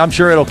I'm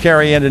sure it'll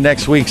carry into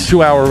next week's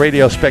 2-hour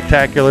radio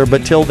spectacular.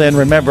 But till then,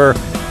 remember,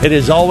 it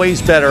is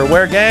always better.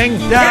 Where, gang?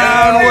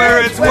 Down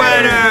where it's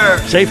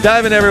wetter. Safe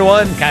diving,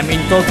 everyone. Coming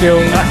Tokyo.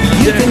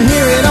 You can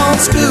hear it on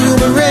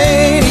Scuba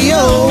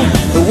Radio,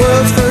 the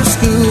world's first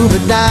scuba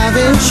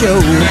diving show.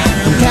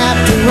 From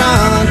Captain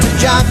Ron to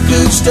Jock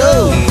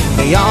Cousteau,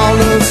 they all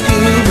love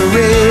Scuba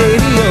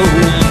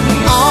Radio.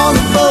 On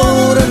the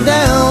boat or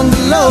down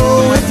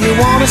below, if you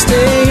want to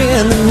stay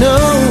in the know.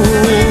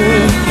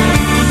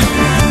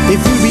 If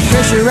you be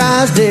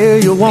pressurized there,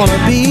 you'll want to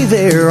be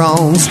there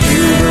on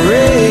Scuba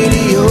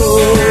Radio.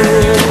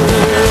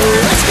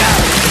 Let's go!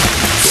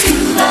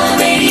 Scuba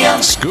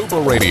Radio.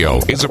 Scuba Radio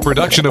is a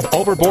production of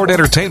Overboard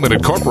Entertainment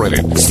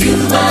Incorporated.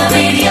 Scuba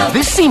Radio.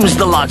 This seems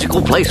the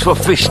logical place for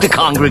fish to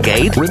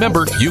congregate.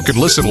 Remember, you can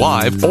listen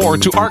live or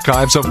to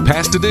archives of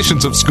past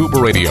editions of Scuba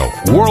Radio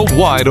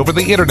worldwide over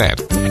the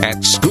internet at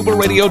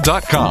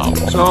scubaradio.com.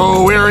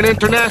 So we're in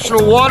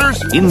international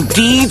waters?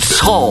 Indeed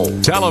so.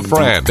 Tell a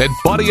friend and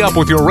buddy up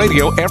with your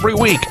radio every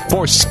week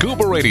for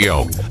Scuba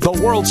Radio, the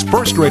world's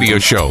first radio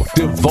show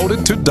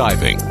devoted to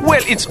diving.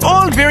 Well, it's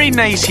all very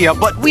nice here,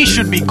 but we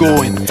should be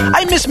going.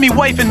 I miss me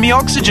wife and me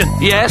oxygen.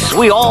 Yes,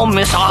 we all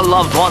miss our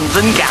loved ones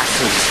and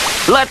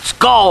gases. Let's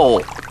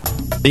go.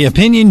 The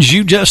opinions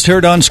you just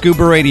heard on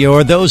Scuba Radio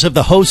are those of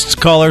the hosts,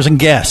 callers, and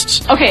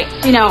guests. Okay,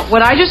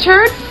 what I just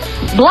heard?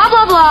 Blah,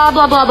 blah, blah,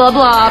 blah, blah, blah,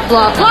 blah,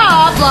 blah,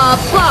 blah,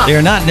 blah, blah. They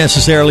are not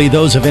necessarily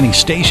those of any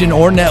station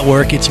or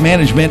network, its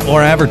management,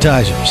 or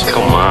advertisers.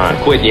 Come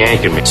on, quit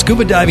yanking me.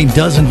 Scuba diving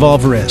does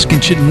involve risk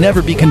and should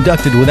never be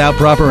conducted without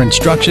proper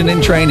instruction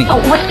and training.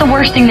 Oh, what's the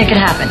worst thing that could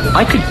happen?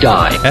 I could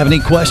die. Have any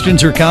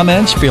questions or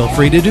comments? Feel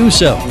free to do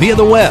so via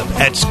the web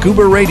at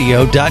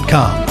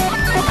scubaradio.com.